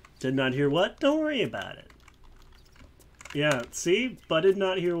 Did not hear what? Don't worry about it. Yeah, see? But did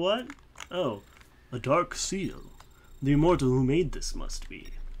not hear what? Oh. A dark seal. The immortal who made this must be.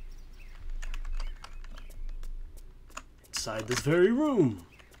 Inside this very room.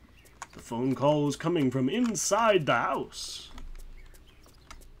 The phone call was coming from inside the house.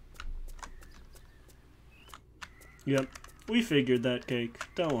 Yep, we figured that, Cake.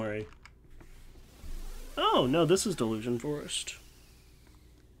 Don't worry. Oh, no, this is Delusion Forest.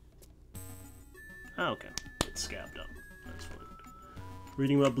 Oh, okay. It's scabbed up. That's fine.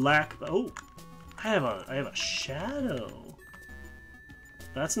 Reading about black... Oh! I have a shadow.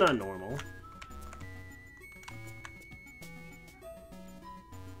 That's not normal.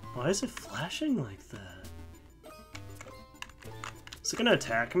 Why is it flashing like that? Is it gonna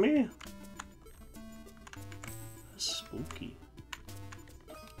attack me? That's spooky.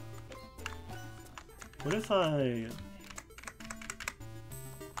 What if I...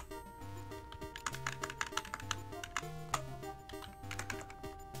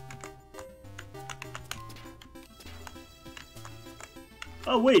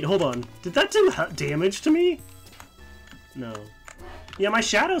 Oh wait, hold on. Did that do damage to me? No. Yeah, my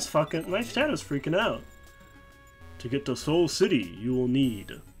shadow's freaking out. To get to Soul City, you will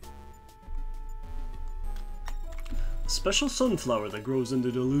need a special sunflower that grows in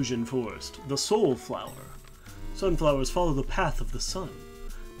the Delusion Forest, the Soul Flower. Sunflowers follow the path of the sun.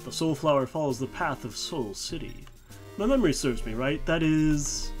 The Soul Flower follows the path of Soul City. My memory serves me right. That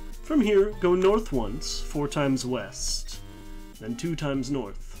is, from here, go north once, 4 times west. Then 2 times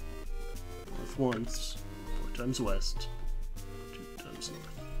north. North once, 4 times west, 2 times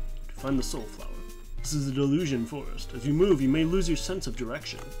north. To find the soul flower. This is a delusion forest. As you move, you may lose your sense of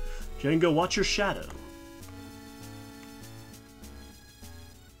direction. Django, watch your shadow.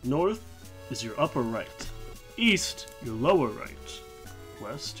 North is your upper right. East, your lower right.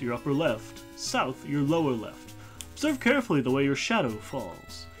 West, your upper left. South, your lower left. Observe carefully the way your shadow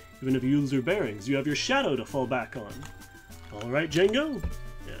falls. Even if you lose your bearings, you have your shadow to fall back on. Alright, Django?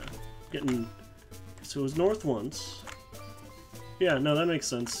 Yeah, getting... So it was north once. Yeah, no, that makes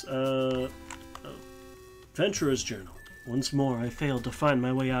sense. Oh. Adventurer's Journal. Once more, I failed to find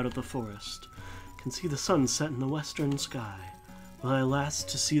my way out of the forest. Can see the sun set in the western sky. Will I last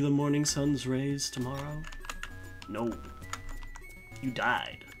to see the morning sun's rays tomorrow? No. You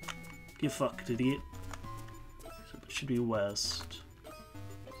died. Get fucked, idiot. So it should be west.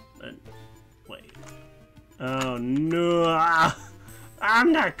 And wait. Oh no!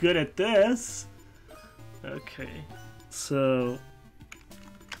 I'm not good at this! Okay. So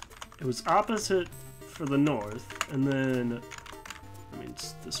it was opposite for the north, and then I mean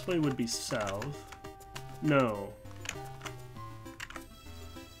this way would be south. No.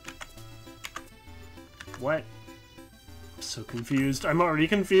 What? I'm so confused. I'm already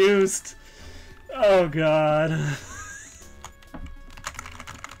confused. Oh god.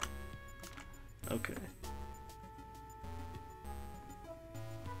 Okay.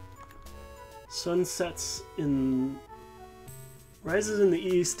 Sun sets in... Rises in the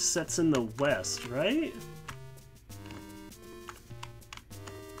east, sets in the west, right?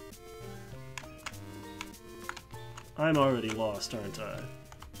 I'm already lost, aren't I?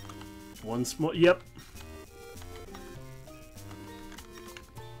 Once more... Yep.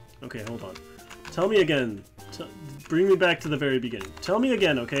 Okay, hold on. Tell me again. Bring me back to the very beginning. Tell me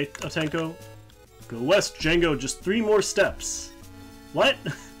again, okay, Otenko? Go west, Django, just 3 more steps. What?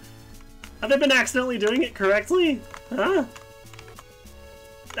 Have I been accidentally doing it correctly? Huh?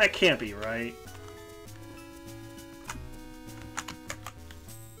 That can't be right.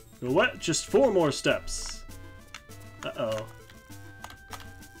 Go what? Just 4 more steps. Uh-oh.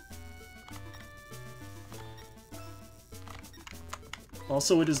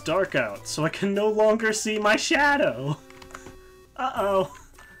 Also, it is dark out, so I can no longer see my shadow. Uh-oh.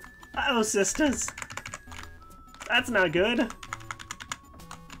 Uh-oh, sisters. That's not good.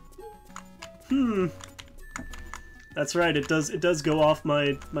 That's right, it does go off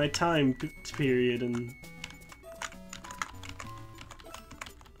my time period and...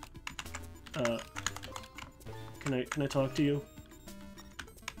 Can I talk to you?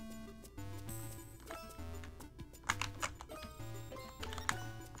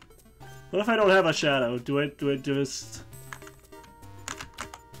 What if I don't have a shadow? Do I just...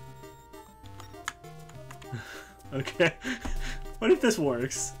 Okay. What if this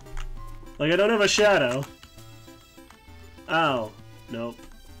works? Like, I don't have a shadow. Oh. Nope.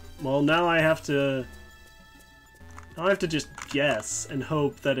 Well, now I have to... Now I have to just guess and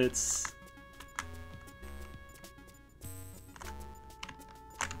hope that it's...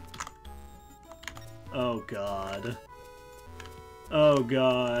 Oh god. Oh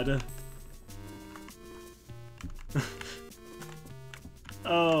god.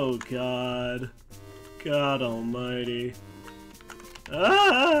 Oh god. God almighty.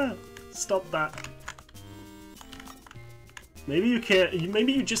 Ah! Stop that. Maybe you can't.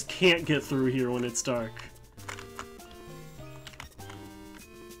 Maybe you just can't get through here when it's dark.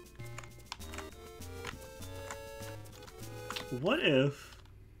 What if?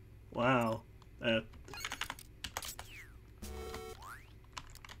 Wow.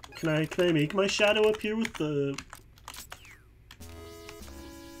 Can I make my shadow appear with the?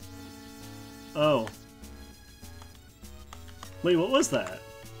 Oh. Wait, what was that?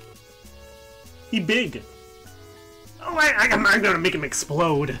 He big. Oh, I'm gonna make him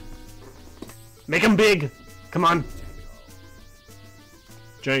explode. Make him big. Come on.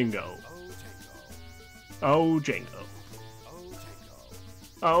 Django. Oh, Django.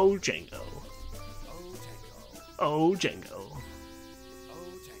 Oh, Django. Oh, Django.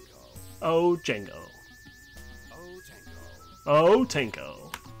 Oh, Django. Oh,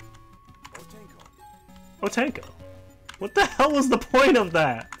 Tanko. Oh, Tanko. What the hell was the point of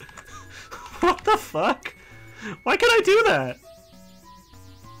that? What the fuck? Why can I do that?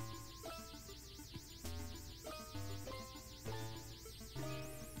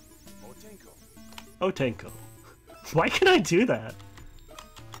 Oh, Tanko. Why can I do that?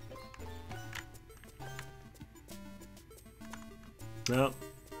 Nope.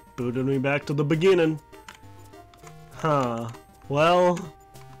 Booted me back to the beginning. Huh. Well...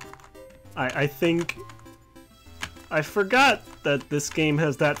 I think... I forgot that this game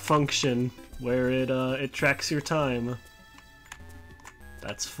has that function where it tracks your time.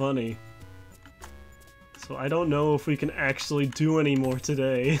 That's funny. So I don't know if we can actually do any more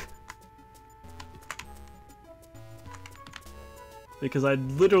today. Because I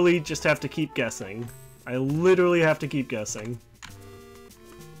literally just have to keep guessing. I literally have to keep guessing.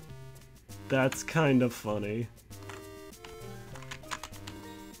 That's kind of funny.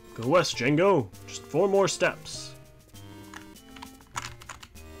 Go west, Django! Just 4 more steps.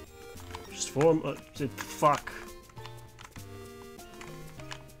 Just 4 fuck.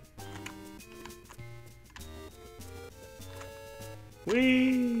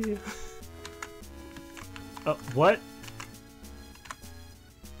 Whee! What?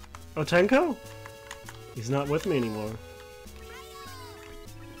 Otenko? He's not with me anymore.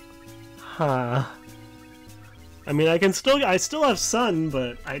 Huh. I mean, I still have Sun,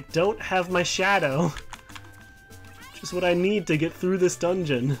 but I don't have my Shadow. Just what I need to get through this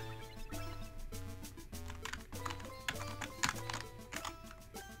dungeon.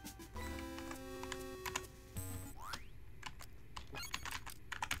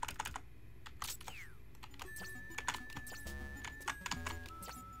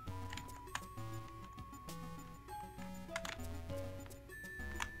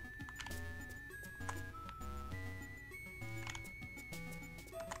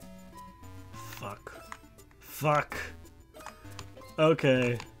 Fuck.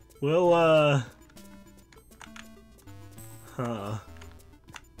 Okay. We'll, huh.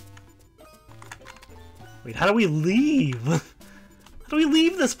 Wait, how do we leave? How do we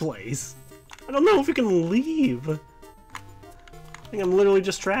leave this place? I don't know if we can leave. I think I'm literally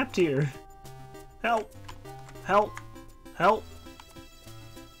just trapped here. Help! Help! Help!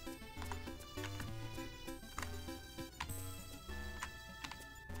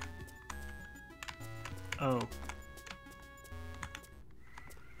 Oh.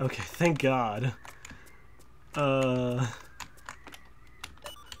 Okay, thank God. Okay.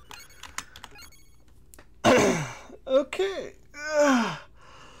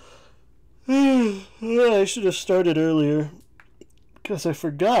 I should have started earlier, because I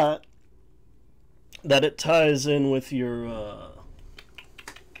forgot that it ties in with your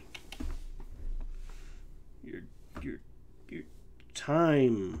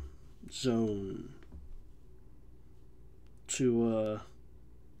time zone to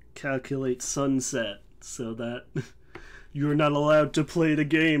calculate sunset so that you're not allowed to play the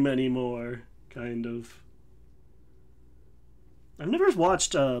game anymore, kind of. I've never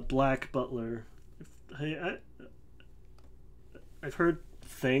watched Black Butler. I've heard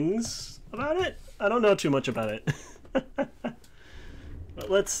things about it. I don't know too much about it. But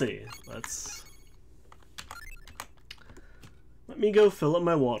let's see. Let me go fill up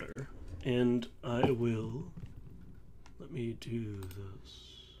my water, and I will. Let me do this.